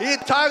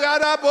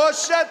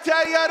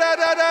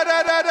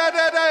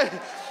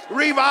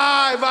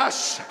 Revive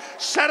us,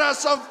 set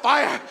us on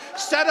fire,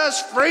 set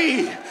us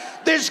free.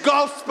 This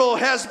gospel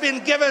has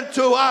been given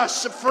to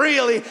us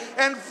freely,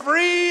 and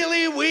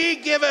freely we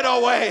give it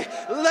away.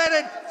 Let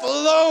it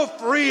flow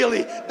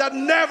freely, that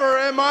never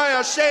am I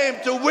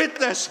ashamed to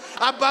witness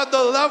about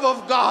the love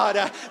of God,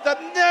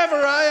 that never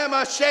I am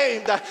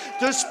ashamed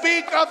to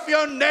speak of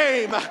your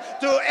name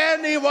to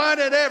anyone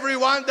and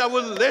everyone that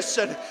will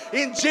listen.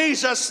 In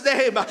Jesus'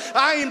 name,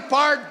 I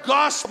impart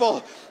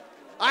gospel.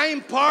 I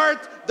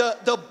impart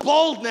the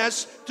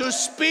boldness to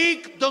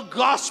speak the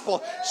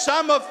gospel.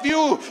 Some of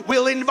you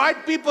will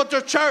invite people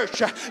to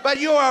church, but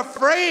you are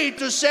afraid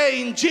to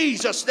say in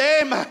Jesus'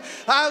 name,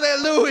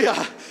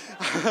 hallelujah.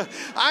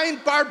 I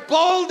impart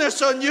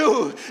boldness on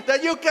you,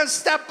 that you can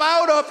step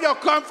out of your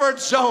comfort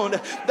zone,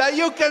 that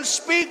you can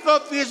speak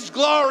of His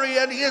glory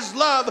and His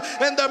love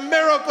and the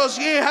miracles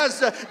He has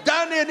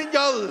done in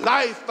your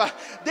life.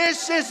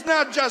 This is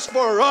not just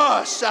for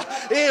us,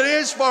 it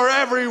is for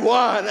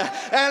everyone.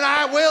 And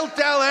I will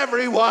tell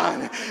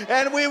everyone,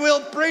 and we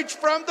will preach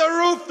from the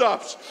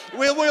rooftops,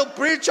 we will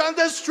preach on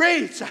the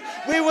streets,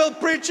 we will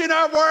preach in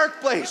our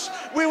workplace,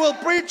 we will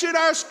preach in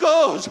our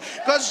schools,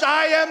 because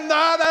I am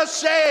not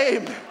ashamed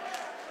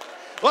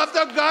of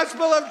the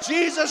gospel of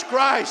Jesus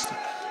Christ,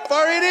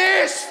 for it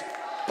is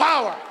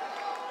power,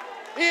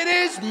 it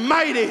is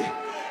mighty,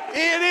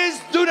 it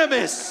is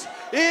dunamis,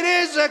 it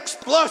is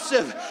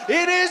explosive,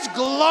 it is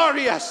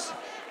glorious.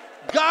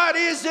 God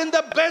is in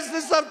the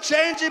business of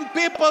changing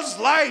people's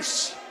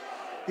lives.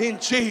 In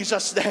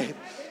Jesus' name,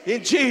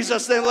 in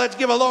Jesus' name, let's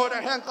give the Lord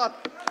a hand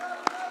clap.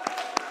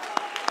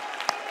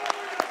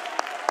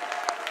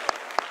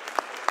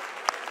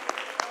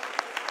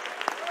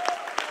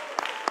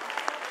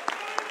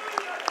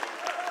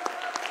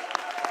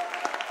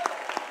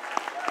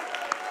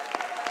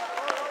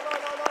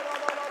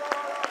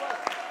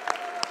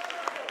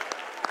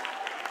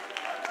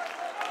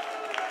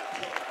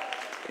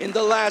 In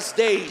the last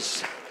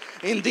days,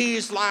 in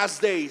these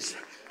last days,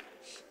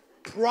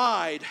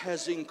 pride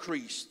has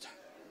increased.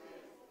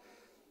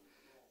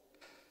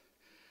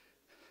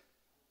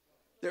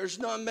 There's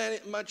not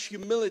much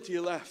humility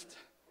left.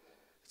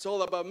 It's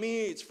all about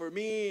me, it's for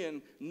me,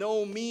 and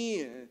know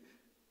me, and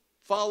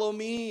follow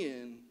me,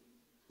 and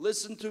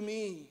listen to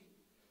me.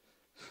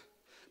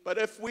 But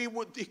if we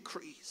would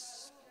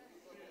decrease,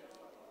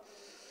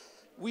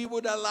 we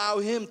would allow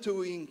Him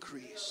to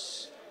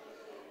increase.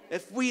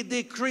 If we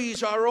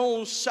decrease our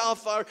own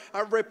self, our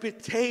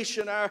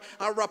reputation, our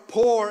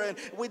rapport, and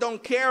we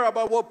don't care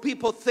about what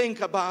people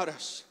think about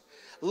us.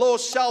 Low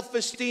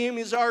self-esteem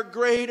is our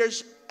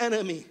greatest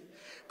enemy,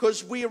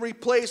 because we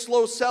replace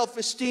low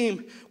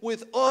self-esteem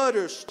with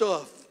other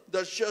stuff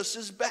that's just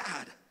as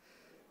bad.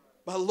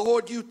 But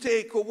Lord, you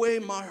take away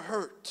my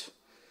hurt.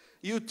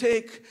 You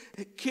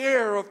take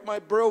care of my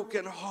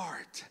broken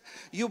heart.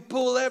 You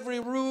pull every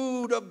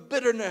root of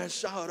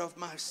bitterness out of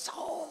my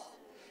soul.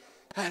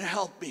 And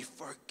help me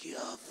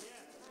forgive.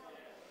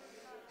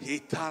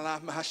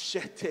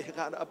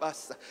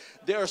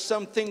 There are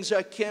some things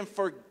I can't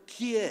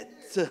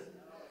forget,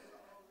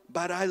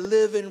 but I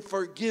live in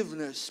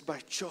forgiveness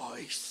by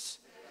choice.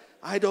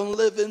 I don't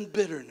live in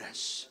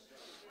bitterness.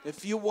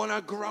 If you want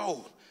to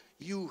grow,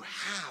 you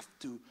have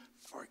to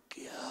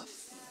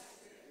forgive.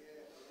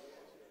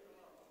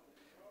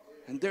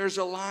 And there's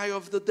a lie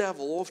of the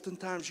devil.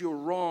 Oftentimes you're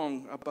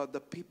wrong about the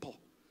people.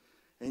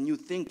 And you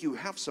think you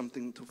have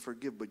something to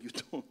forgive, but you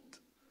don't.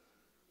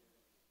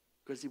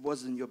 Because it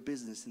wasn't your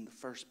business in the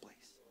first place.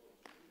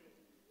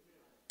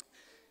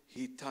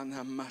 In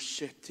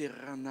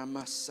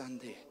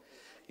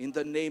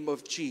the name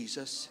of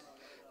Jesus,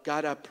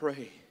 God, I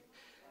pray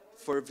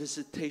for a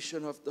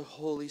visitation of the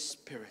Holy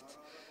Spirit,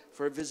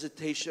 for a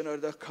visitation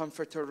of the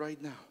Comforter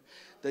right now,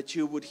 that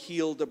you would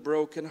heal the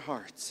broken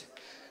hearts,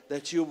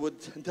 that you would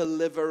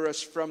deliver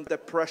us from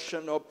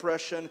depression,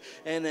 oppression,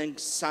 and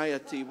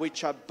anxiety,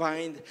 which I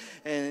bind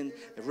and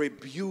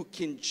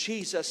rebuke in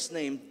Jesus'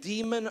 name.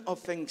 Demon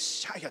of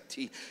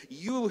anxiety,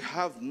 you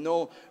have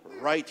no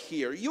right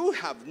here. You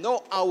have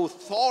no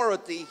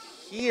authority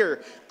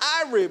here.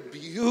 I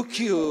rebuke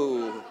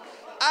you.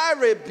 I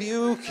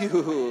rebuke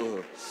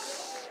you.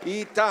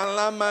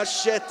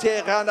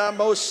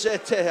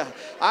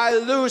 I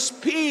lose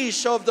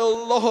peace of the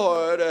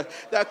Lord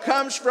that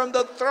comes from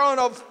the throne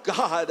of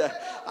God.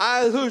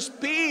 I lose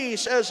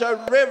peace as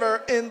a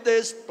river in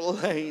this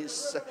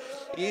place.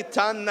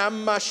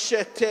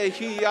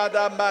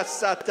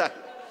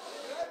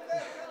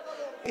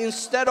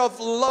 Instead of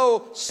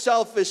low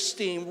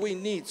self-esteem, we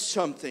need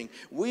something.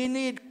 We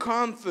need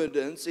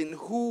confidence in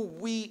who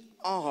we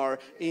are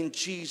in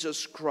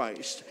Jesus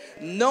Christ,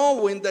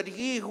 knowing that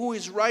He who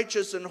is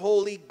righteous and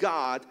holy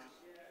God.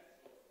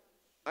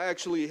 I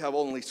actually have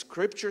only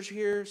scriptures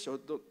here, so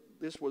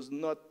this was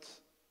not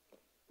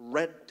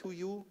read to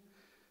you.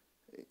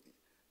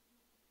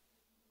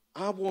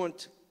 I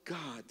want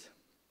God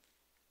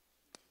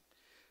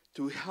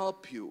to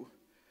help you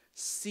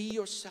see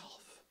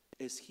yourself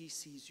as He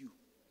sees you.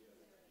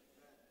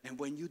 And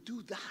when you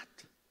do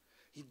that,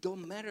 it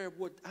don't matter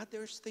what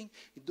others think.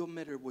 It don't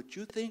matter what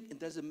you think. It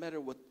doesn't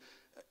matter what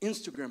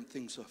Instagram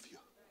thinks of you.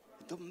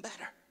 It don't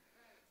matter.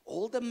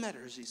 All that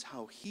matters is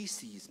how He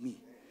sees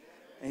me.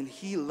 And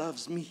He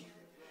loves me.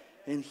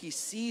 And He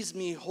sees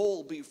me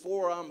whole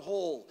before I'm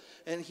whole.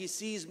 And He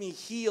sees me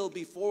healed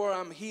before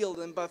I'm healed.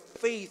 And by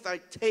faith I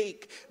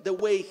take the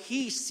way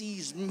He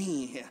sees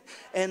me.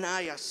 And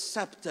I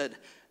accept it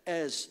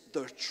as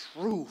the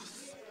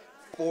truth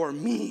for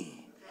me.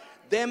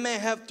 They may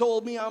have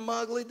told me I'm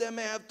ugly. They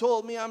may have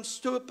told me I'm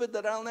stupid,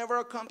 that I'll never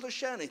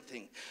accomplish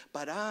anything.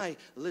 But I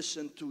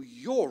listen to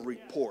your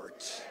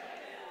report.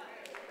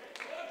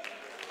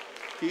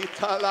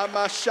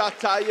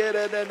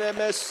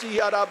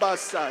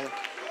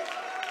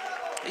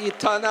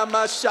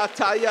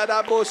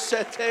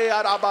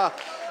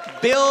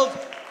 Build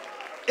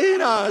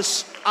in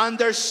us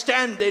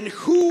understanding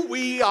who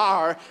we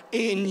are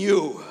in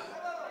you.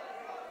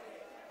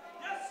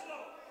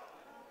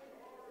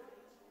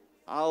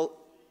 I'll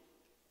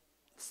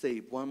say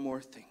one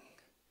more thing,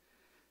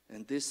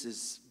 and this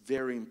is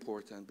very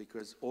important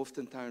because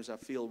oftentimes I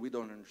feel we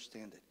don't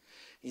understand it.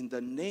 In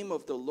the name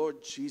of the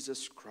Lord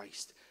Jesus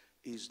Christ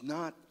is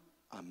not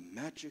a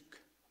magic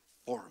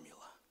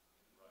formula.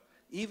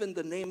 Even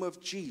the name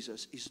of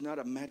Jesus is not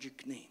a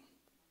magic name.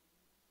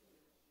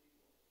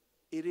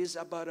 It is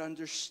about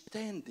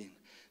understanding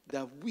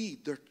that we,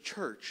 the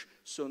church,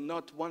 so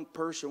not one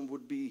person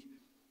would be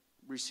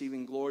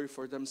receiving glory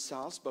for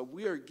themselves, but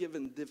we are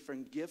given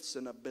different gifts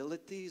and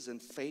abilities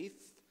and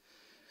faith.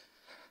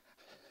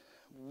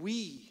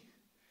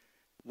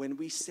 When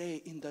we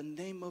say, in the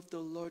name of the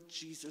Lord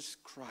Jesus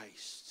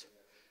Christ,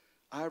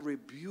 I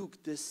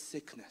rebuke this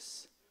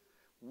sickness,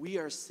 we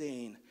are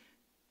saying,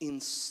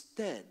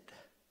 instead,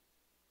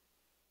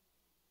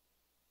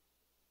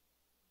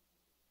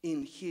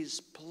 in His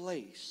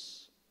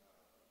place,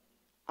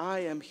 I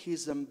am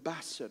His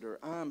ambassador,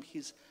 I am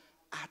His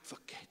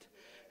advocate.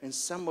 And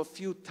some of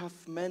you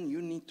tough men,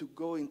 you need to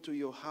go into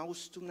your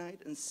house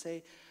tonight and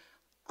say,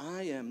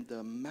 I am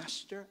the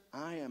master,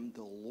 I am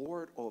the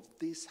Lord of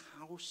this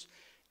house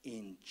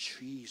in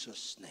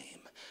Jesus'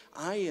 name.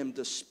 I am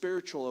the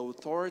spiritual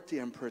authority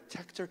and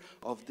protector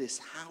of this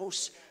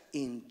house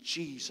in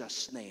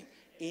Jesus' name.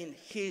 In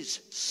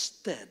His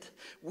stead.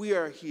 We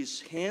are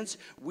His hands,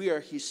 we are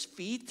His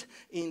feet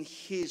in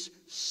His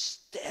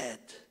stead.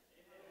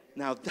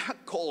 Now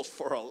that calls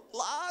for a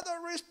lot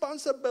of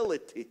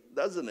responsibility,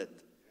 doesn't it?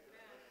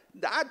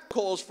 That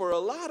calls for a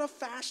lot of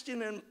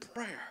fasting and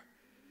prayer.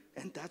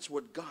 And that's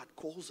what God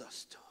calls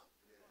us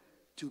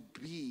to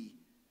be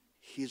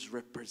His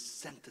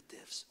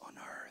representatives on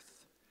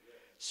earth.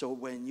 So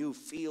when you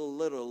feel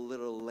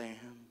little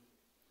lamb,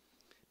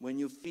 when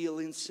you feel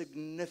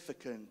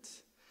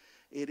insignificant,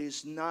 it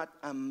is not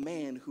a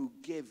man who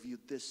gave you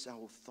this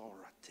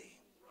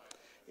authority.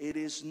 It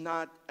is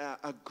not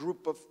a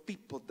group of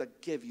people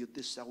that gave you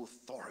this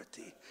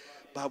authority.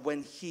 But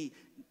when He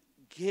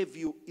gave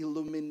you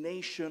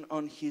illumination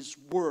on His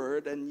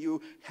word and you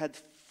had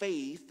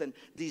faith and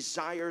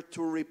desire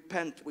to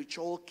repent, which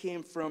all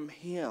came from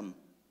Him.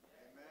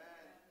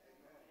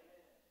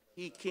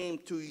 He came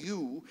to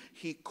you,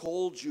 He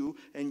called you,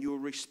 and you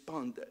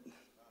responded.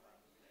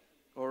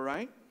 All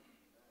right?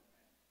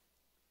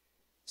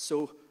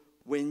 So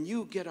when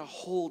you get a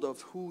hold of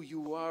who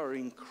you are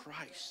in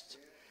Christ,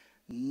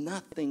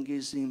 nothing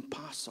is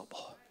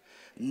impossible.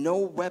 No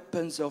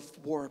weapons of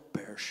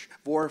warfare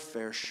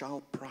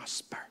shall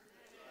prosper.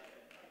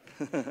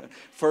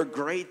 For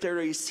greater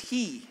is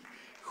He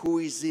who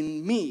is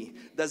in me.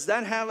 Does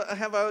that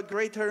have a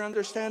greater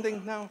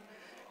understanding now?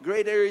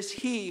 Greater is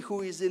He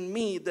who is in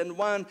me than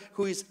one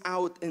who is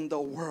out in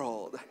the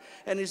world.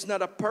 And it's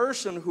not a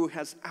person who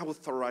has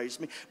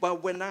authorized me,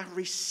 but when I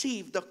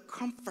receive the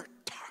Comforter,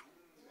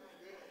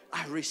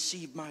 I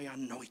receive my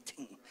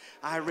anointing.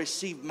 I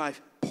receive my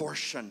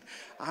portion.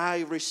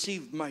 I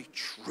received my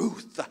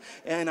truth.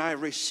 And I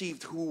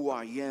received who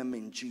I am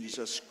in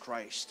Jesus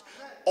Christ.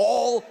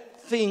 All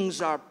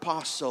things are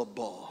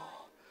possible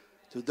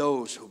to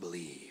those who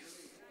believe.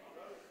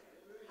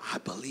 I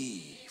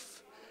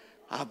believe.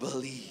 I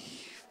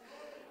believe.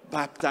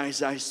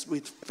 Baptize us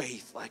with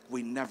faith like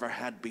we never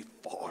had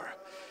before.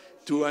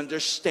 to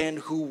understand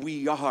who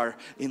we are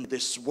in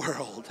this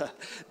world,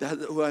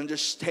 to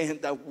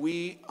understand that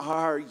we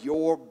are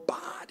your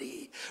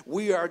body.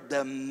 We are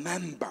the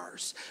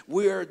members.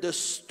 We are the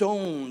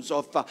stones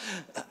of an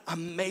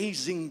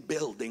amazing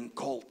building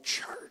called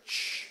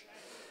church.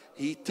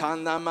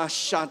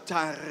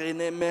 Itanamashata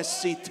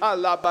renemesita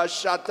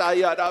labashata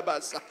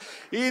yarabasa.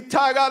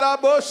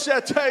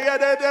 Itagarabosete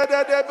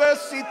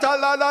yedededebesita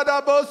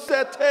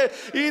laladabosete.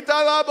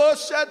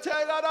 Italabosete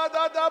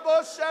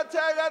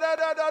yaradadabosete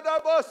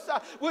yadadadabosa.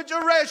 Would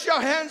you raise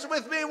your hands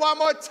with me one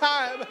more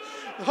time?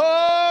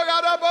 Oh,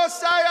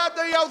 Gadabosaya,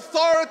 the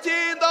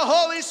authority in the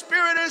Holy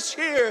Spirit is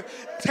here.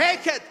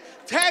 Take it.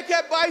 Take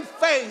it by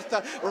faith.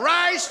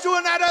 Rise to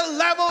another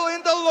level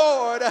in the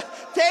Lord.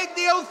 Take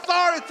the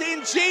authority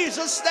in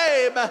Jesus'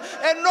 name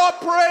and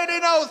operate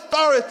in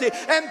authority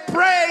and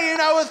pray in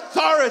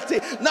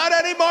authority. Not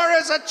anymore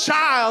as a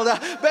child,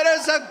 but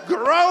as a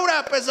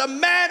grown-up, as a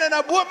man and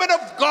a woman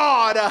of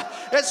God,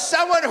 as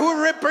someone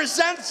who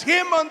represents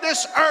Him on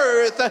this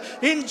earth.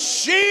 In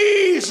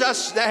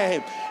Jesus'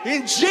 name.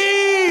 In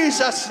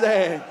Jesus'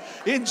 name.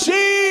 In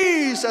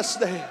Jesus'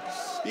 name.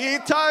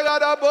 Your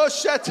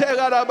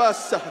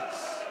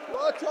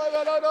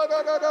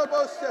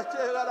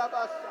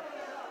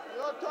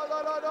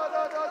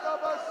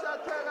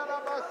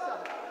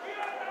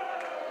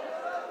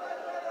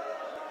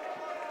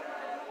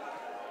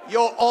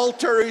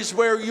altar is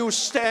where you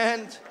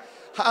stand.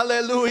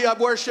 Hallelujah.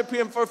 Worship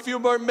Him for a few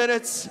more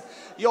minutes.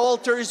 Your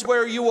altar is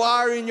where you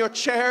are, in your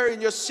chair,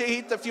 in your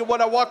seat. If you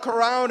want to walk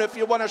around, if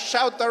you want to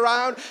shout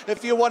around,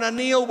 if you want to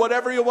kneel,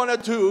 whatever you want to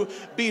do,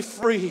 be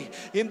free.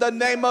 In the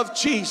name of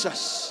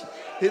Jesus.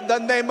 In the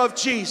name of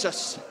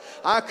Jesus.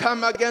 I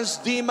come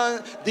against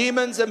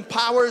demons and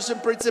powers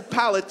and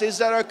principalities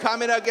that are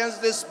coming against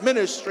this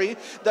ministry,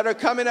 that are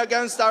coming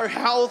against our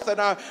health and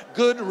our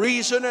good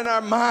reason and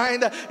our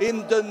mind.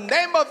 In the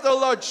name of the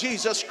Lord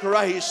Jesus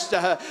Christ,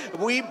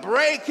 we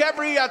break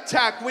every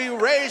attack. We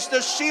raise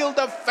the shield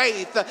of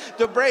faith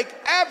to break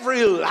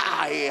every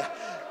lie.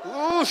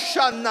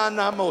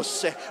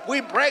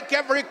 We break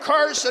every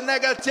curse and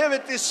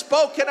negativity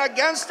spoken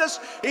against us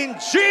in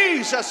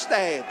Jesus'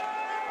 name.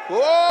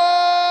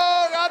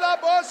 Oh,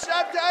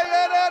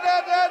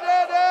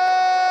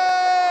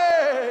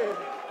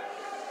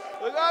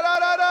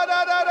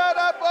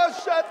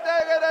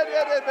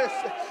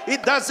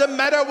 it doesn't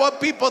matter what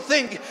people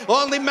think.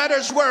 Only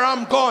matters where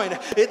I'm going.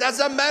 It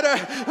doesn't matter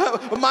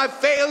my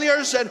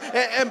failures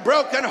and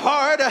broken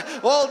heart.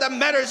 All that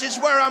matters is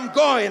where I'm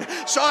going.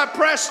 So I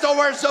press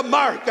towards the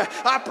mark.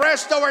 I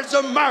press towards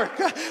the mark.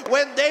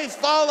 When they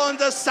fall on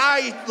the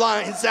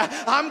sidelines,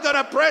 I'm going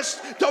to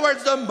press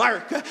towards the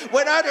mark.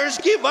 When others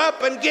give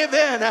up and give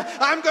in,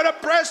 I'm going to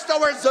press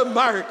towards the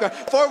mark.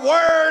 For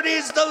word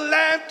is the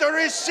Lamb to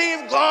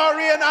receive glory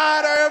and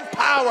honor and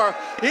power.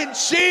 In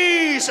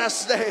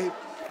Jesus' name.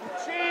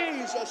 In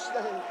Jesus'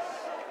 name.